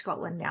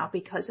Scotland now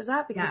because of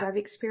that, because I've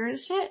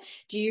experienced it.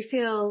 Do you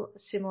feel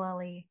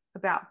similarly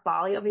about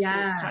Bali? Obviously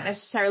it's not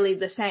necessarily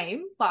the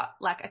same, but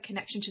like a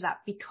connection to that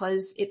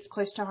because it's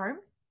close to home.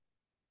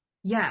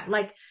 Yeah,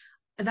 like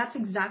that's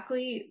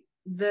exactly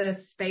the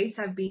space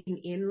I've been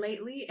in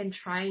lately, and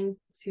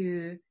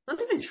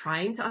not even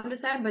trying to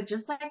understand, but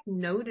just like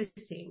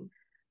noticing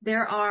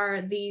there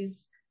are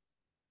these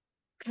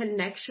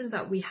connections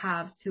that we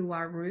have to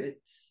our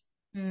roots,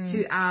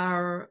 to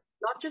our,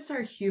 not just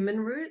our human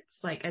roots,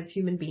 like as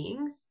human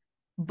beings,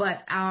 but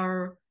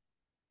our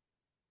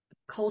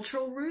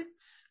cultural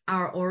roots,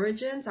 our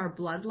origins, our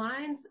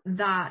bloodlines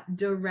that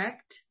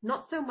direct,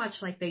 not so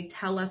much like they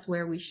tell us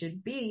where we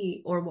should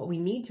be or what we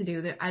need to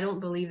do. I don't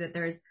believe that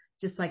there's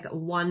just like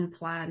one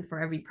plan for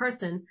every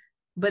person,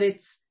 but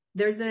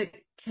there's a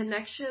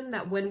connection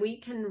that when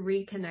we can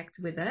reconnect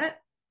with it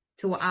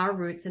to our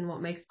roots and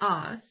what makes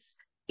us,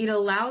 it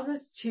allows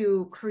us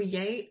to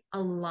create a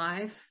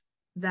life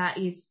that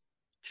is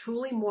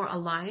truly more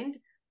aligned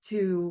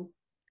to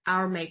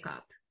our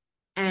makeup,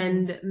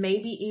 and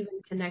maybe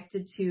even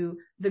connected to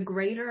the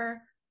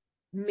greater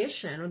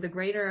mission or the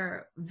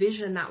greater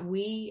vision that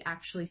we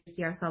actually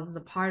see ourselves as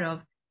a part of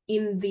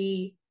in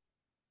the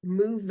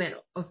movement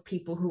of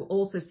people who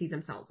also see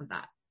themselves as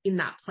that. in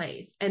that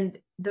place. And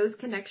those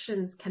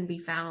connections can be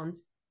found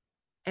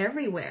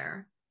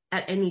everywhere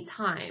at any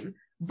time.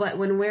 But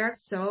when we're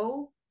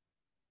so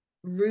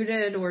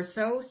rooted or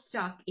so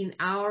stuck in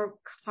our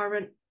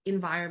current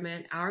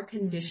environment, our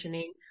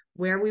conditioning,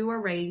 where we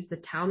were raised, the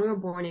town we were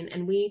born in,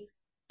 and we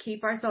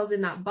keep ourselves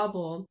in that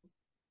bubble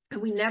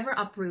and we never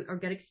uproot or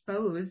get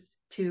exposed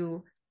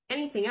to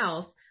anything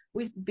else,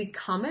 we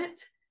become it.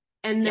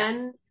 And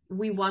then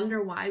we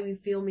wonder why we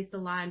feel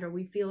misaligned, or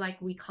we feel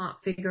like we can't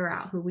figure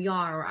out who we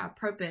are or our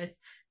purpose.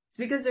 It's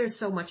because there's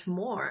so much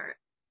more.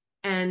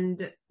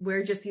 And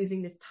we're just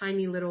using this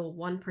tiny little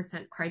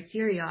 1%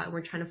 criteria, and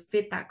we're trying to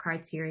fit that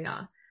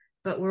criteria,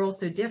 but we're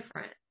also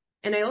different.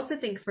 And I also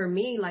think for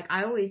me, like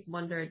I always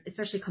wondered,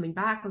 especially coming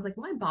back, I was like,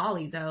 why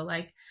Bali though?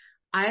 Like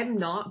I'm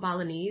not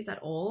Balinese at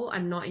all.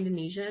 I'm not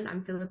Indonesian.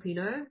 I'm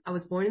Filipino. I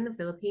was born in the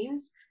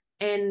Philippines,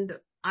 and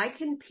I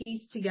can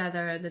piece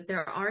together that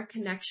there are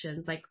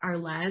connections. Like our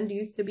land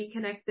used to be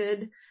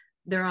connected.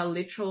 There are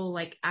literal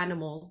like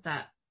animals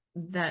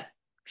that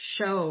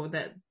show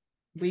that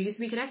we used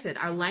to be connected.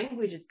 Our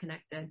language is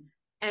connected.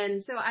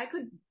 And so I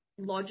could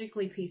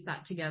logically piece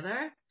that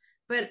together.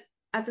 But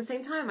at the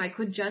same time, I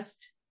could just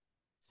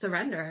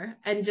surrender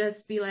and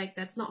just be like,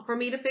 that's not for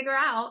me to figure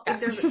out.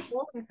 If there's a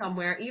calling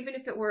somewhere, even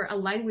if it were a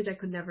language I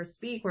could never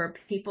speak or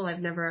people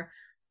I've never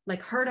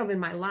like heard of in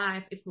my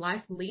life, if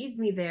life leads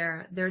me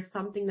there, there's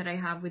something that I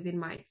have within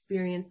my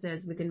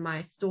experiences, within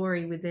my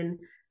story, within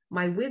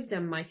my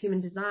wisdom, my human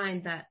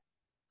design that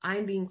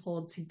I'm being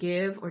called to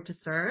give or to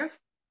serve.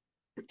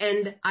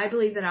 And I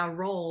believe that our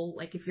role,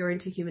 like if you're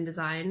into human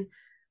design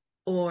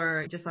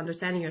or just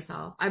understanding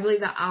yourself, I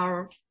believe that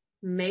our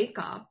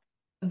makeup,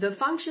 the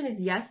function is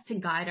yes, to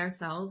guide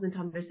ourselves and to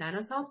understand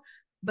ourselves,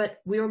 but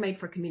we were made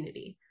for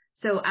community.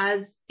 So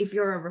as if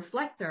you're a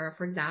reflector,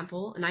 for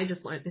example, and I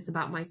just learned this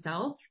about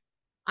myself,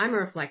 I'm a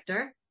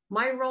reflector.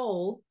 My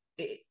role,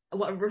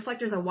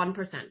 reflectors are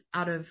 1%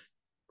 out of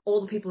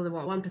all the people in the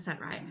world, 1%,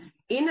 right?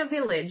 In a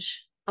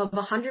village of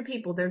 100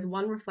 people, there's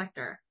one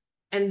reflector.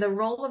 And the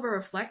role of a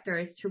reflector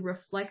is to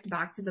reflect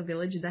back to the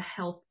village the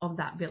health of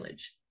that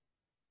village.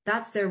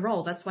 That's their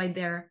role. That's why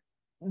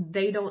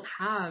they don't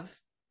have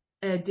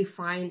a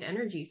defined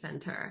energy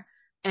center.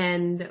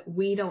 And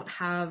we don't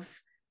have,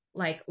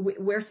 like,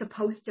 we're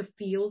supposed to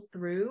feel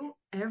through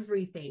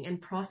everything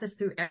and process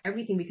through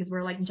everything because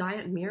we're like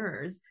giant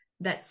mirrors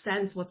that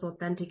sense what's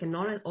authentic and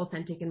not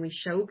authentic, and we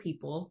show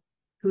people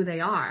who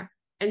they are.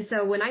 And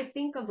so when I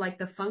think of like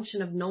the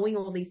function of knowing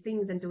all these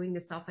things and doing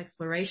this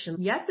self-exploration,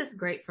 yes, it's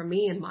great for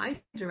me in my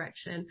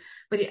direction,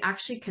 but it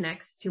actually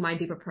connects to my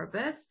deeper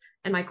purpose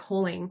and my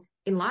calling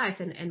in life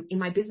and in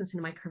my business and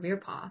in my career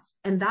path.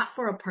 And that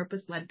for a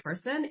purpose-led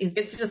person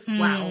it's just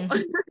wow.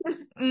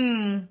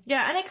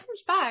 Yeah. And it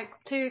comes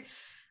back to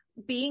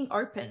being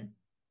open.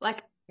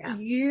 Like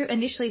you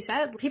initially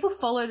said, people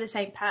follow the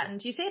same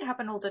patterns. You see it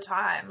happen all the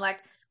time. Like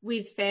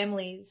with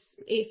families,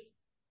 if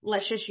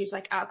let's just use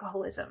like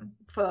alcoholism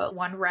for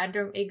one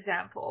random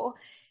example.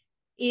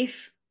 If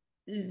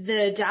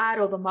the dad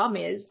or the mum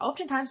is,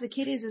 oftentimes the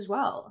kid is as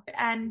well.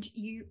 And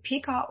you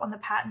pick up on the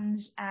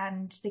patterns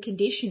and the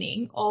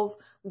conditioning of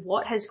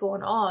what has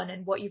gone on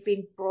and what you've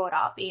been brought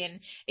up in.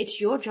 It's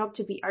your job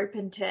to be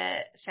open to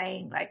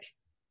saying like,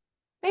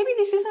 maybe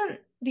this isn't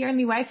the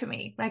only way for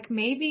me. Like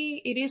maybe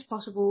it is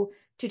possible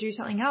to do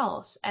something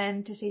else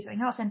and to see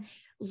something else, and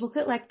look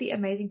at like the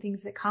amazing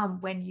things that come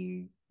when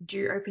you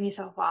do open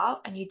yourself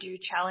up and you do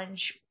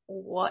challenge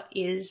what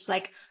is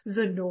like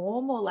the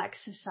norm or like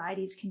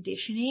society's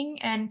conditioning.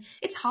 And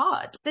it's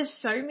hard. There's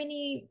so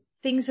many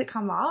things that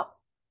come up.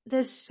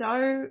 There's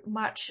so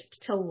much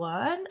to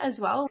learn as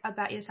well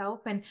about yourself.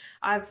 And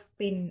I've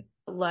been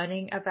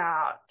learning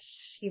about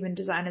human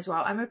design as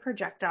well. I'm a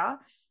projector.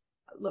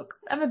 Look,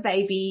 I'm a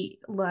baby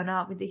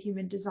learner with the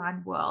human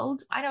design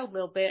world. I know a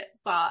little bit,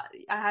 but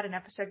I had an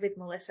episode with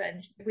Melissa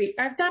and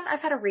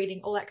I've had a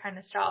reading, all that kind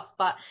of stuff.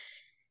 But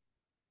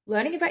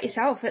learning about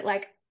yourself,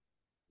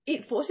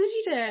 it forces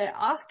you to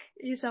ask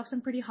yourself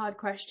some pretty hard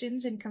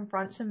questions and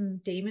confront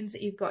some demons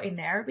that you've got in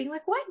there, being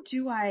like, why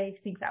do I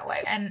think that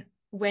way? And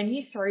when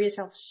you throw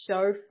yourself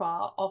so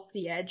far off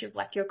the edge of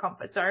like your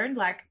comfort zone,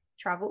 like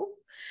travel,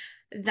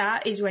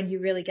 that is when you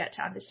really get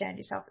to understand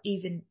yourself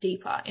even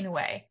deeper in a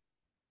way.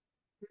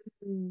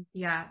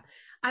 Yeah.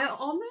 I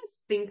almost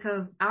think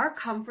of our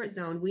comfort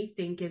zone, we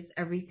think is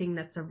everything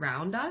that's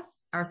around us,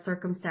 our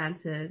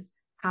circumstances,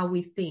 how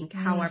we think,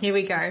 Here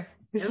we go.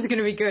 This is going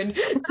to be good.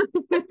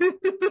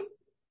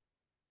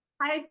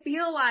 I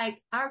feel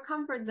like our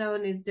comfort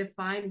zone is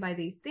defined by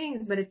these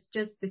things, but it's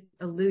just this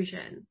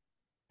illusion.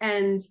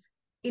 And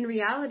in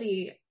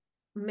reality,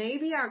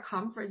 maybe our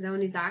comfort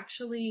zone is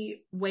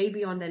actually way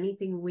beyond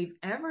anything we've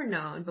ever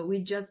known, but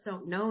we just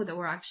don't know that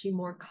we're actually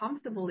more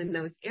comfortable in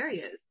those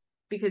areas.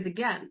 Because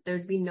again,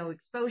 there's been no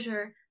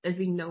exposure. There's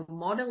been no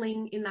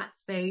modeling in that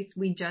space.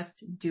 We just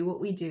do what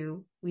we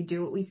do. We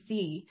do what we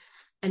see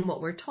and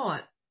what we're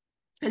taught.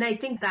 And I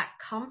think that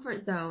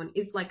comfort zone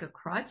is like a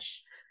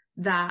crutch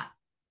that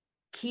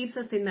keeps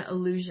us in the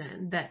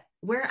illusion that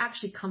we're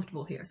actually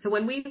comfortable here. So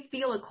when we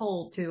feel a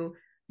call to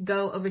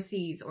go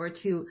overseas or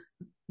to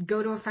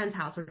go to a friend's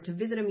house or to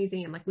visit a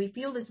museum. Like we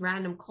feel this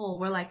random call.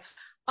 We're like,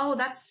 oh,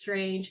 that's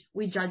strange.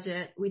 We judge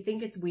it. We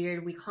think it's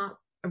weird. We can't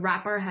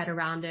wrap our head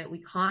around it.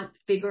 We can't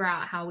figure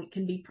out how it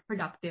can be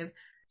productive.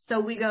 So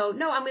we go,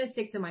 no, I'm going to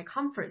stick to my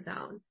comfort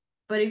zone.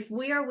 But if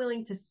we are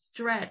willing to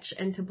stretch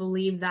and to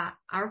believe that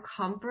our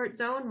comfort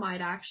zone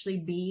might actually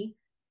be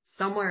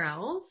somewhere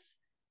else,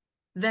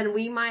 then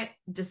we might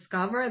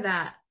discover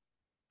that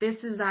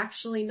this is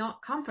actually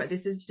not comfort.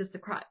 This is just a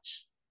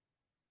crutch.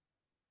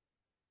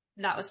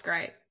 That was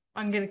great.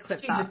 I'm going to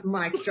clip You that. just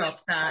mic drop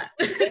that.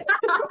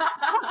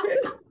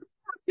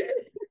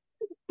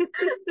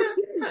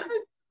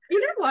 You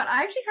know what?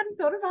 I actually hadn't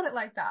thought about it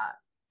like that.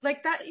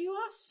 Like that, you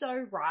are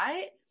so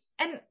right.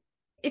 And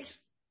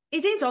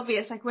it is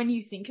obvious, like when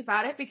you think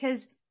about it,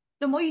 because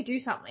the more you do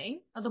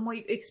something, or the more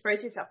you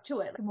expose yourself to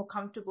it, the more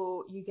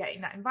comfortable you get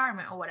in that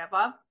environment or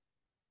whatever.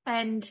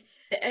 And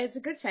it's a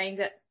good saying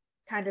that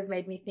kind of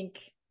made me think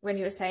when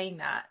you were saying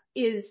that,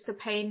 is the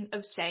pain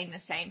of staying the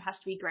same has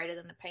to be greater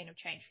than the pain of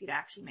change for you to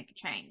actually make a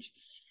change.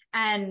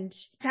 And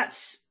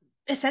that's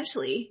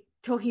essentially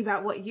talking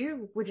about what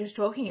you were just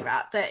talking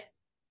about, that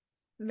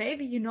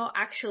maybe you're not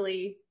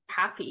actually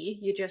happy,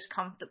 you're just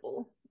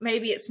comfortable.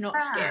 Maybe it's not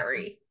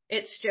scary,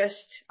 it's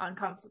just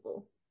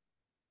uncomfortable.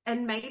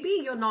 And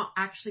maybe you're not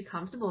actually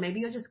comfortable.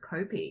 Maybe you're just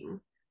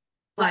coping.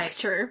 That's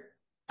true.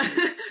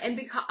 And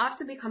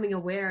after becoming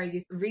aware,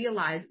 you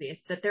realize this,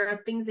 that there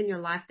are things in your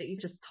life that you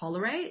just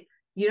tolerate.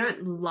 You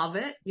don't love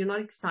it. You're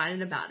not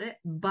excited about it,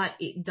 but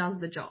it does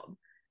the job.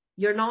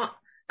 You're not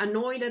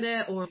annoyed at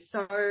it or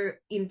so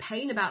in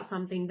pain about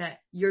something that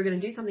you're going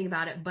to do something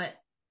about it, but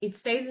it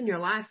stays in your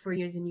life for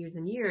years and years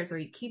and years, or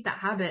you keep that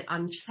habit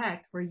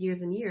unchecked for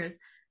years and years.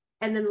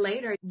 And then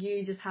later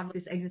you just have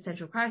this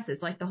existential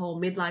crisis, like the whole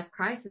midlife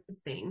crisis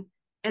thing.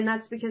 And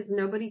that's because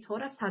nobody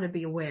taught us how to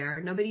be aware.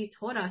 Nobody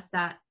taught us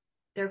that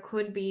there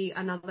could be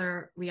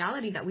another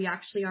reality that we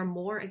actually are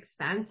more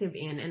expansive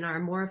in and are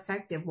more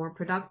effective, more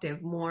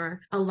productive,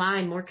 more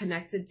aligned, more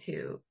connected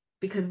to,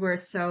 because we're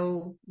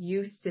so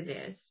used to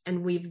this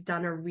and we've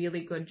done a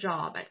really good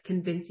job at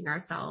convincing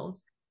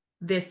ourselves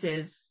this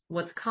is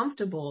what's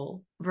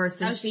comfortable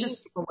versus seeing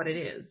for what it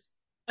is.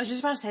 I was just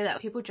about to say that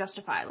people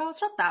justify, well,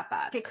 it's not that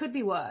bad. It could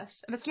be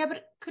worse. And it's, yeah, but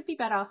it could be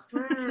better.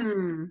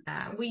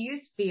 We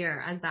use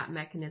fear as that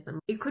mechanism.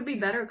 It could be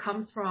better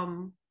comes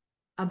from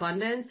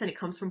abundance and it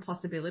comes from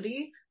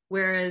possibility,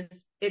 whereas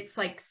it's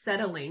like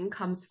settling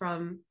comes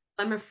from,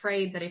 I'm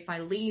afraid that if I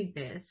leave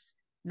this,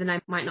 then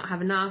I might not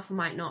have enough,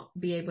 might not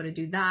be able to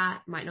do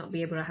that, might not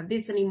be able to have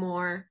this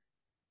anymore.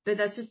 But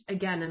that's just,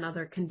 again,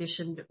 another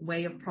conditioned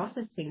way of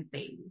processing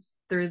things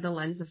through the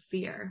lens of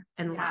fear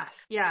and lack.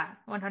 Yeah,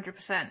 100%.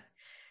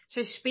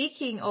 So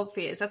speaking of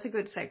fears, that's a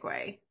good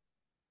segue.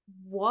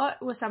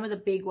 What were some of the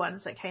big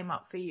ones that came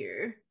up for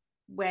you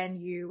when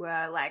you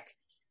were like,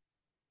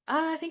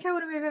 I think I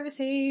want to move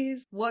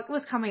overseas? What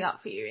was coming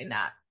up for you in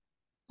that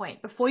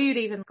point before you'd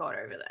even got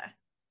over there?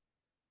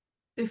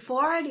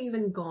 Before I'd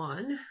even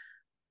gone,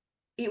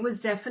 it was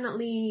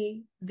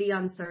definitely the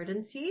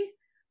uncertainty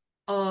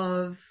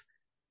of,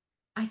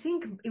 I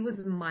think it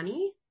was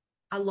money.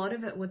 A lot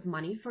of it was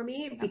money for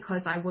me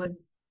because I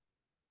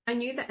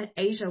knew that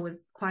Asia was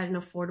quite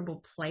an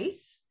affordable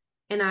place.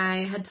 And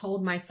I had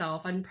told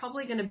myself I'm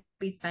probably going to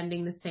be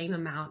spending the same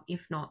amount,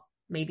 if not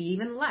maybe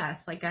even less.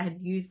 Like I had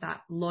used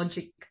that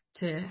logic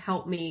to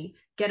help me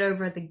get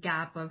over the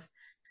gap of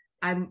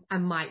I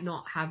might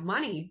not have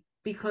money,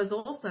 because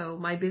also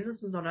my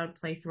business was not at a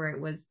place where it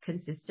was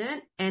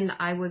consistent. And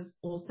I was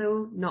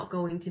also not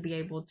going to be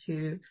able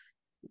to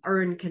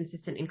earn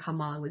consistent income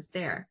while I was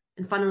there.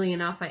 And funnily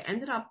enough, I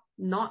ended up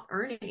not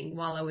earning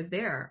while I was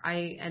there.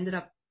 I ended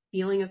up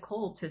feeling a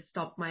call to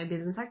stop my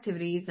business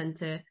activities and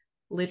to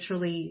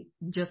literally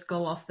just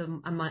go off the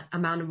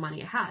amount of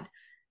money I had.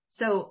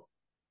 So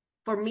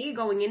for me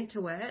going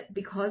into it,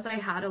 because I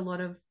had a lot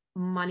of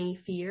money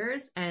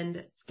fears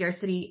and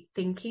scarcity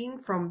thinking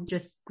from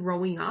just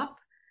growing up,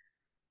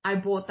 I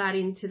brought that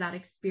into that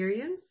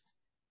experience.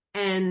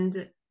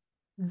 And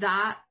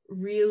that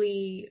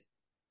really,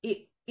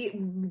 it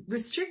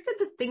restricted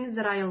the things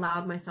that I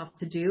allowed myself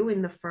to do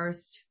in the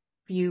first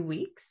few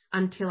weeks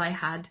until I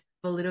had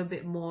a little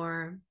bit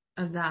more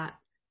of that.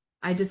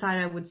 I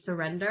decided I would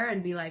surrender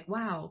and be like,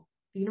 wow,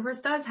 the universe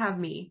does have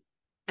me.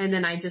 And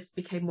then I just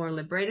became more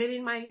liberated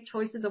in my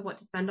choices of what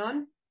to spend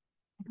on.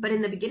 But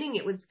in the beginning,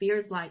 it was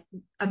fears like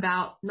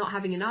about not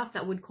having enough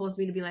that would cause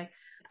me to be like,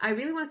 I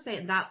really want to stay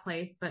at that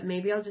place, but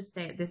maybe I'll just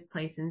stay at this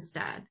place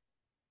instead.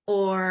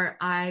 Or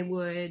I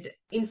would,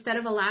 instead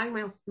of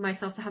allowing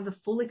myself to have the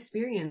full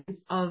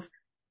experience of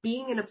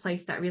being in a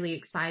place that really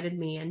excited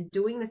me and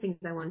doing the things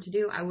I wanted to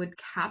do, I would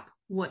cap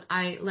what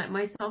I let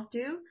myself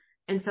do.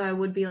 And so I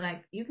would be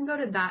like, you can go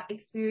to that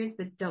experience,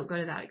 but don't go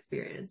to that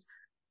experience.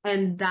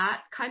 And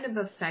that kind of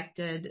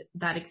affected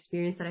that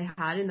experience that I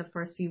had in the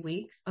first few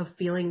weeks of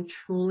feeling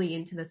truly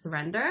into the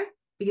surrender,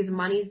 because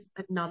money's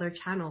another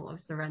channel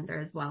of surrender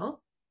as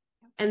well.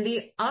 And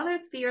the other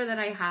fear that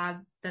I had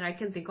that I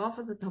can think of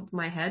at the top of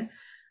my head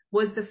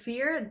was the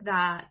fear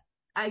that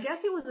I guess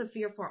it was a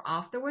fear for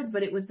afterwards,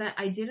 but it was that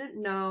I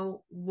didn't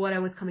know what I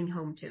was coming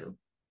home to.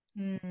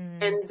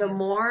 And the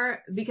more,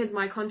 because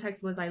my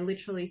context was I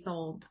literally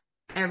sold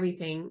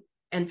everything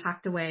and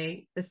packed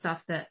away the stuff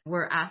that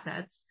were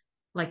assets,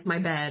 like my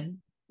bed,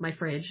 my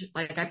fridge,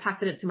 like I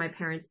packed it to my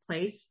parents'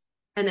 place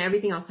and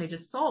everything else I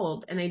just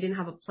sold and I didn't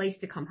have a place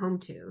to come home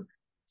to.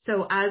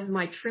 So as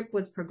my trip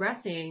was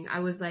progressing, I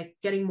was like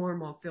getting more and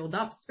more filled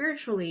up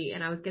spiritually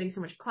and I was getting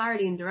so much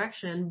clarity and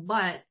direction,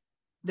 but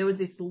there was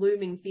this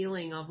looming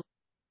feeling of,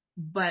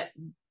 but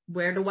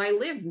where do I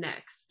live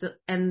next?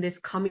 And this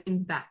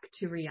coming back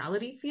to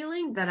reality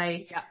feeling that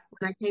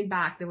when I came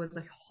back, there was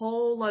a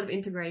whole lot of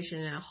integration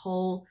and a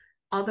whole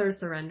other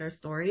surrender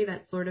story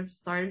that sort of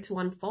started to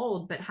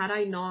unfold. But had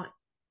I not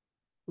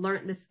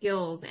learned the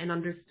skills and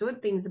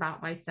understood things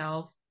about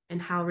myself and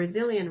how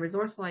resilient,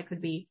 resourceful I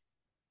could be,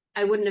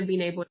 I wouldn't have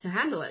been able to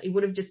handle it. It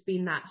would have just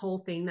been that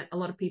whole thing that a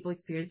lot of people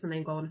experience when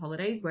they go on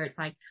holidays where it's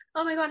like,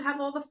 oh my God, have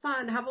all the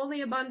fun, have all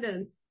the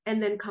abundance,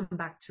 and then come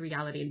back to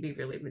reality and be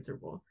really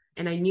miserable.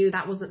 And I knew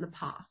that wasn't the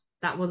path.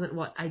 That wasn't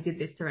what I did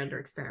this surrender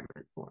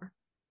experiment for.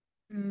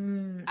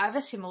 I have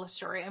a similar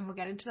story and we'll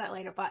get into that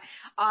later, but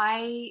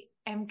I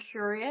am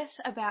curious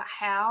about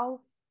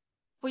how,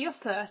 for your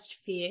first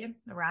fear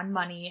around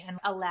money and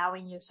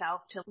allowing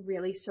yourself to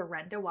really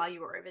surrender while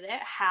you were over there,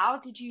 how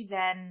did you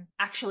then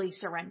actually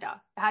surrender?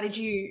 How did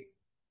you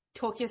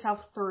talk yourself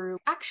through,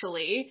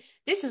 actually,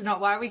 this is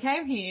not why we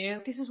came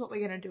here. This is what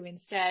we're going to do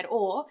instead.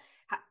 Or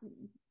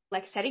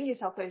like setting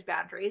yourself those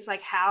boundaries,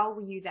 like how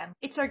were you then,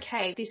 it's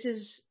okay, this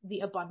is the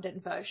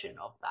abundant version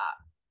of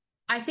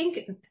that? I think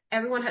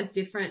everyone has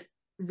different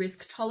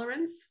risk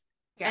tolerance.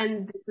 Yeah.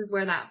 And this is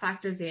where that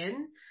factors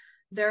in.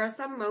 There are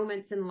some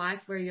moments in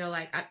life where you're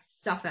like,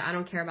 stuff it. I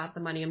don't care about the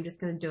money. I'm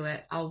just going to do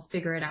it. I'll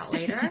figure it out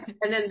later.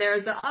 And then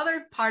there's the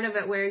other part of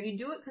it where you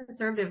do it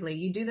conservatively.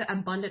 You do the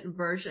abundant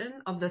version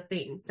of the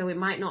thing. So it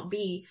might not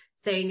be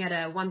staying at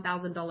a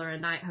 $1,000 a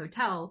night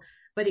hotel,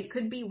 but it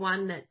could be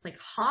one that's like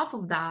half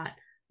of that,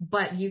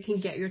 but you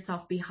can get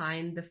yourself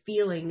behind the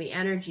feeling, the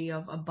energy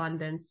of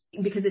abundance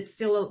because it's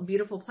still a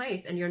beautiful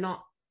place and you're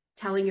not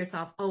telling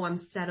yourself, oh,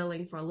 I'm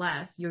settling for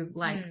less. You're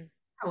like,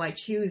 oh, I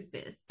choose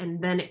this,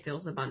 and then it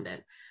feels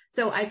abundant.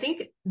 So I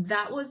think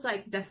that was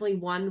like definitely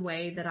one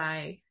way that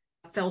I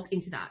felt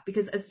into that,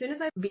 because as soon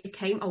as I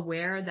became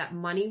aware that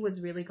money was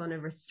really going to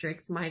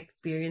restrict my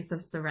experience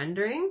of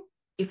surrendering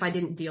if I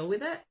didn't deal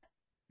with it,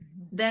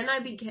 then I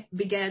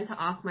began to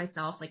ask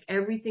myself, like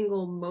every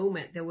single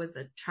moment there was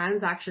a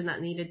transaction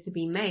that needed to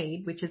be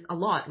made, which is a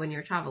lot when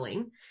you're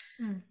traveling.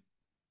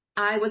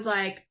 I was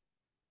like,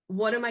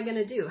 what am I going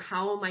to do?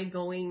 How am I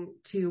going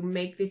to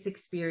make this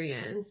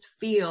experience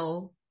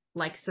feel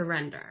like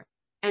surrender?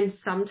 And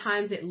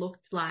sometimes it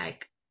looked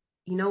like,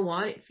 you know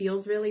what? It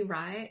feels really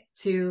right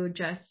to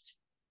just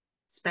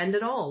spend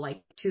it all,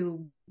 like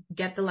to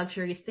get the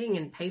luxurious thing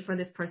and pay for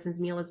this person's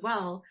meal as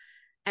well.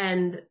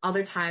 And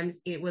other times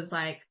it was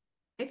like,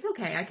 it's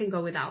okay. I can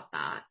go without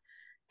that.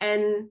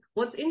 And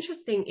what's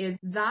interesting is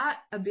that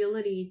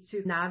ability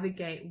to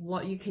navigate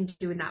what you can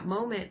do in that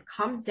moment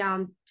comes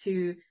down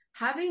to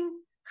having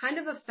kind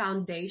of a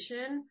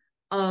foundation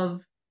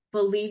of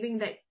believing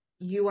that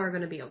you are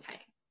going to be okay,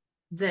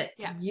 that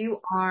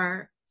you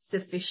are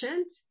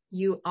sufficient,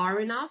 you are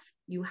enough,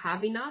 you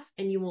have enough,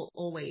 and you will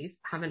always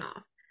have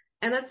enough.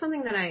 And that's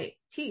something that I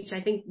teach.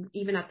 I think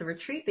even at the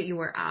retreat that you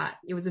were at,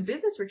 it was a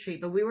business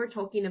retreat, but we were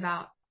talking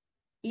about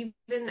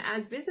even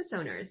as business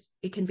owners,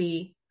 it can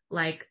be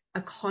like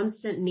a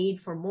constant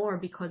need for more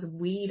because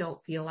we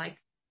don't feel like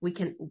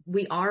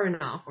we are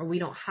enough or we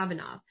don't have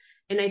enough.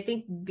 And I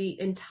think the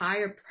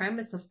entire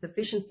premise of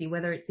sufficiency,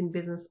 whether it's in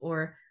business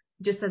or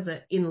just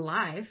in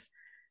life,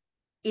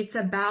 it's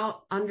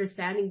about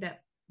understanding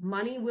that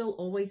money will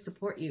always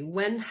support you.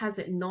 When has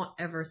it not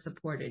ever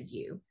supported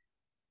you?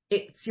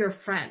 It's your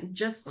friend.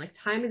 Just like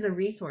time is a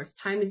resource,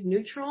 time is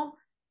neutral,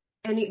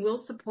 and it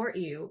will support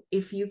you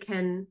if you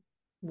can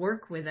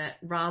work with it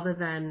rather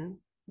than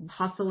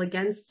hustle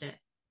against it.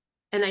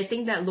 And I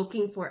think that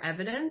looking for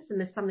evidence, and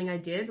this is something I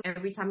did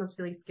every time I was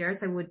feeling scarce,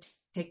 I would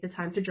take the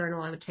time to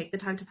journal. I would take the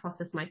time to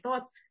process my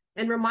thoughts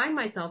and remind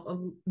myself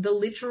of the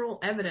literal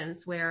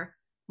evidence where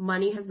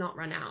money has not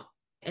run out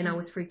and I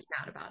was freaking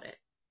out about it.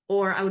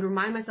 Or I would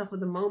remind myself of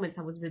the moments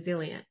I was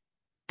resilient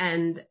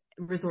and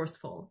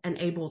resourceful and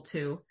able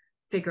to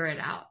figure it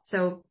out.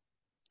 So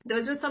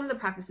those are some of the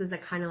practices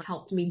that kind of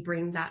helped me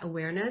bring that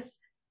awareness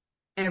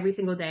every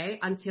single day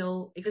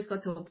until it just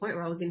got to a point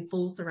where I was in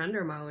full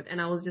surrender mode.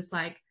 And I was just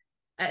like,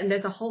 and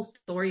there's a whole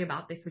story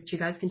about this, which you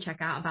guys can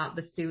check out, about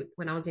the suit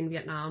when I was in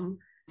Vietnam.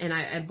 And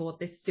I bought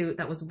this suit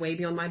that was way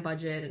beyond my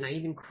budget, and I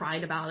even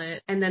cried about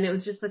it. And then it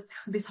was just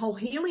this whole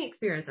healing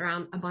experience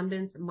around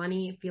abundance,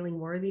 money, feeling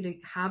worthy to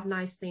have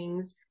nice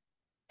things.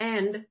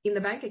 And in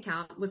the bank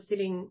account was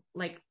sitting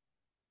like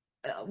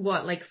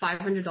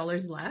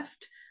 $500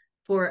 left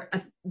for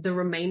the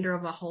remainder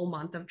of a whole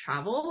month of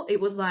travel.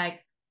 It was like,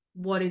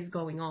 what is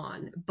going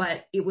on?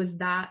 But it was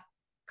that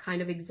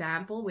kind of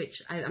example,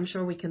 which I'm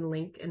sure we can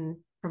link and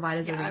provide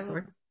as a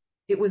resource.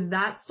 It was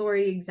that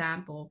story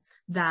example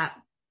that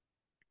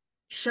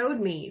showed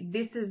me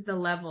this is the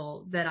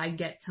level that I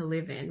get to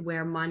live in,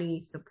 where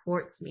money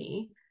supports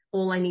me.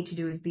 All I need to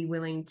do is be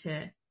willing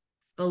to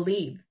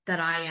believe that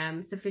I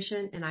am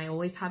sufficient and I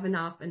always have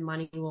enough and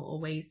money will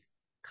always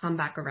come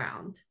back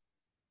around.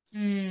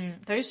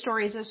 Those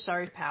stories are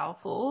so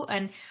powerful,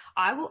 and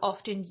I will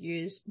often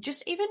use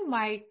just even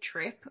my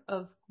trip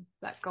of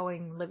like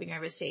living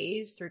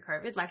overseas through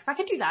COVID. Like if I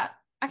can do that,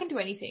 I can do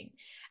anything.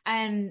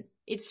 And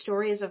it's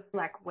stories of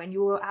like when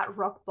you were at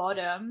rock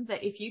bottom,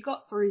 that if you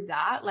got through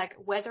that, like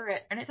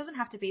and it doesn't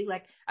have to be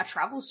like a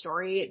travel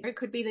story. It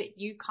could be that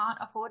you can't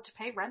afford to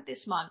pay rent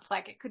this month.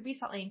 Like it could be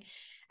something.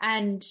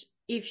 And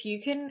if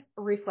you can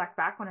reflect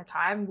back on a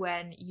time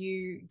when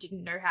you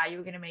didn't know how you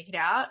were going to make it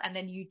out and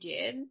then you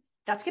did,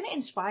 that's going to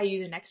inspire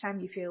you the next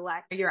time you feel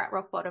like you're at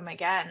rock bottom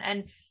again.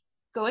 And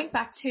going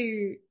back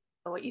to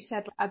what you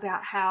said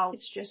about how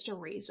it's just a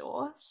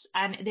resource,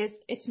 and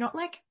it's not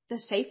like the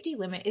safety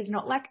limit is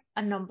not like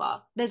a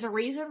number. There's a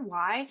reason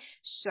why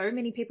so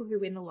many people who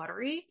win the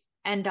lottery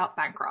end up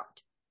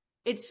bankrupt.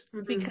 It's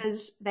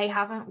because they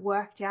haven't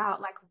worked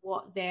out like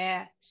what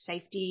their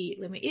safety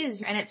limit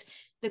is. And it's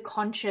the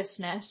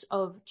consciousness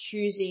of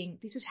choosing,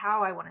 this is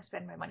how I want to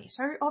spend my money.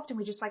 So often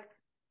we just like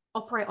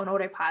operate on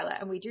autopilot,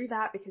 and we do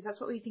that because that's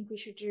what we think we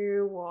should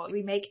do, or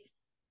we make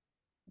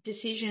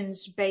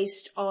decisions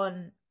based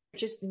on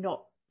just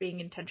not being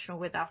intentional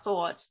with our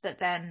thoughts that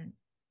then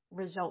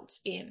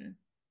results in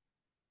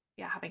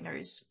having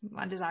those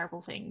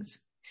undesirable things.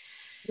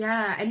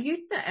 Yeah, and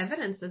use the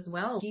evidence as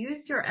well.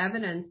 Use your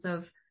evidence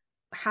of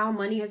how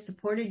money has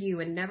supported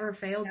you and never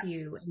failed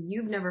you, and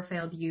you've never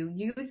failed you.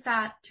 Use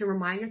that to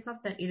remind yourself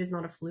that it is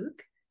not a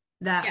fluke,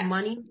 that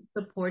money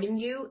supporting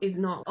you is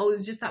not, it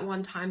was just that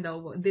one time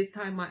though, this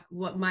time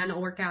what might not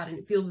work out, and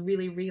it feels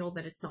really real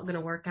that it's not going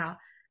to work out.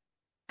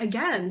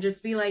 Again,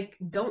 just be like,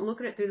 don't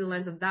look at it through the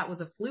lens of that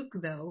was a fluke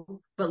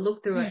though, but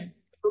look at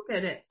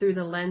it through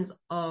the lens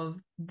of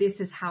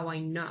this is how I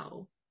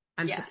know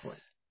I'm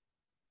supported.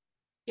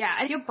 Yeah,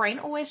 and your brain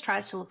always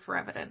tries to look for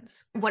evidence.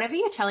 Whatever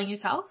you're telling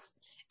yourself,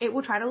 it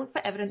will try to look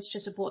for evidence to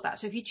support that.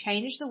 So if you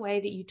change the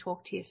way that you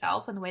talk to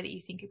yourself and the way that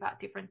you think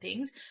about different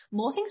things,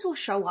 more things will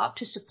show up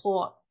to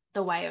support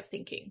the way of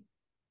thinking.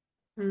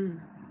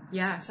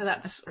 Yeah. So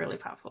that's really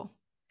powerful.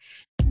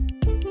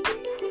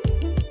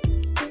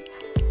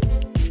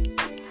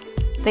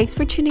 Thanks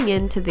for tuning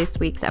in to this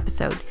week's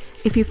episode.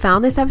 If you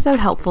found this episode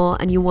helpful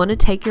and you want to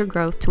take your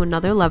growth to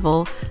another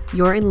level,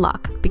 you're in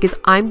luck, because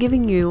I'm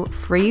giving you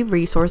free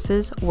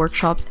resources,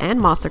 workshops, and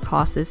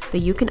masterclasses that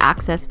you can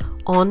access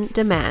on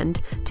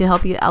demand to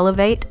help you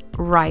elevate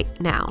right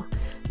now.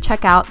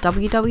 Check out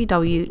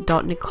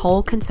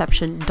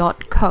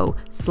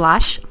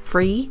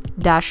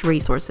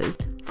www.nicoleconception.co/free-resources.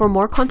 For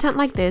more content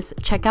like this,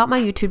 check out my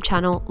YouTube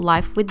channel,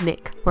 Life with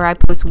Nick, where I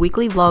post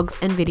weekly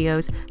vlogs and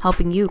videos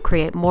helping you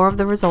create more of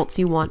the results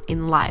you want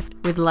in life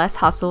with less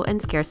hustle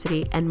and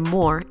scarcity and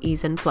more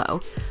ease and flow.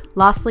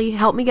 Lastly,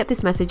 help me get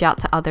this message out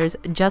to others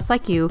just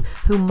like you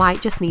who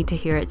might just need to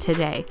hear it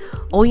today.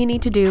 All you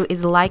need to do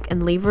is like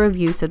and leave a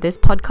review so this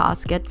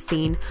podcast gets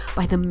seen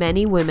by the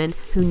many women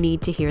who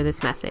need to hear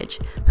this message.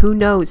 Who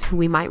knows who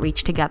we might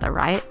reach together,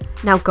 right?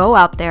 Now go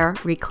out there,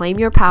 reclaim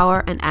your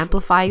power, and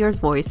amplify your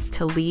voice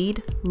to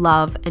lead,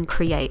 love, and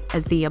create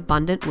as the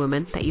abundant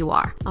woman that you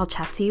are. I'll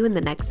chat to you in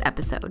the next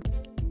episode.